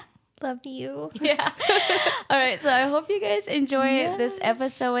 Love you. Yeah. All right. So I hope you guys enjoyed this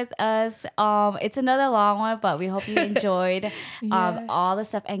episode with us. It's another long one, but we hope you enjoyed all the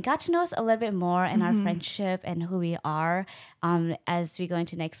stuff and got to know us a little bit more and our friendship and who we are. As we go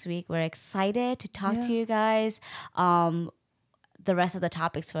into next week, we're excited to talk to you guys. The rest of the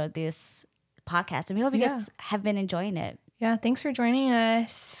topics for this podcast, and we hope you guys have been enjoying it. Yeah. Thanks for joining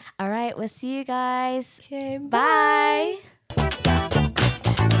us. All right. We'll see you guys. Okay. Bye.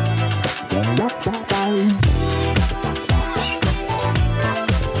 Bye.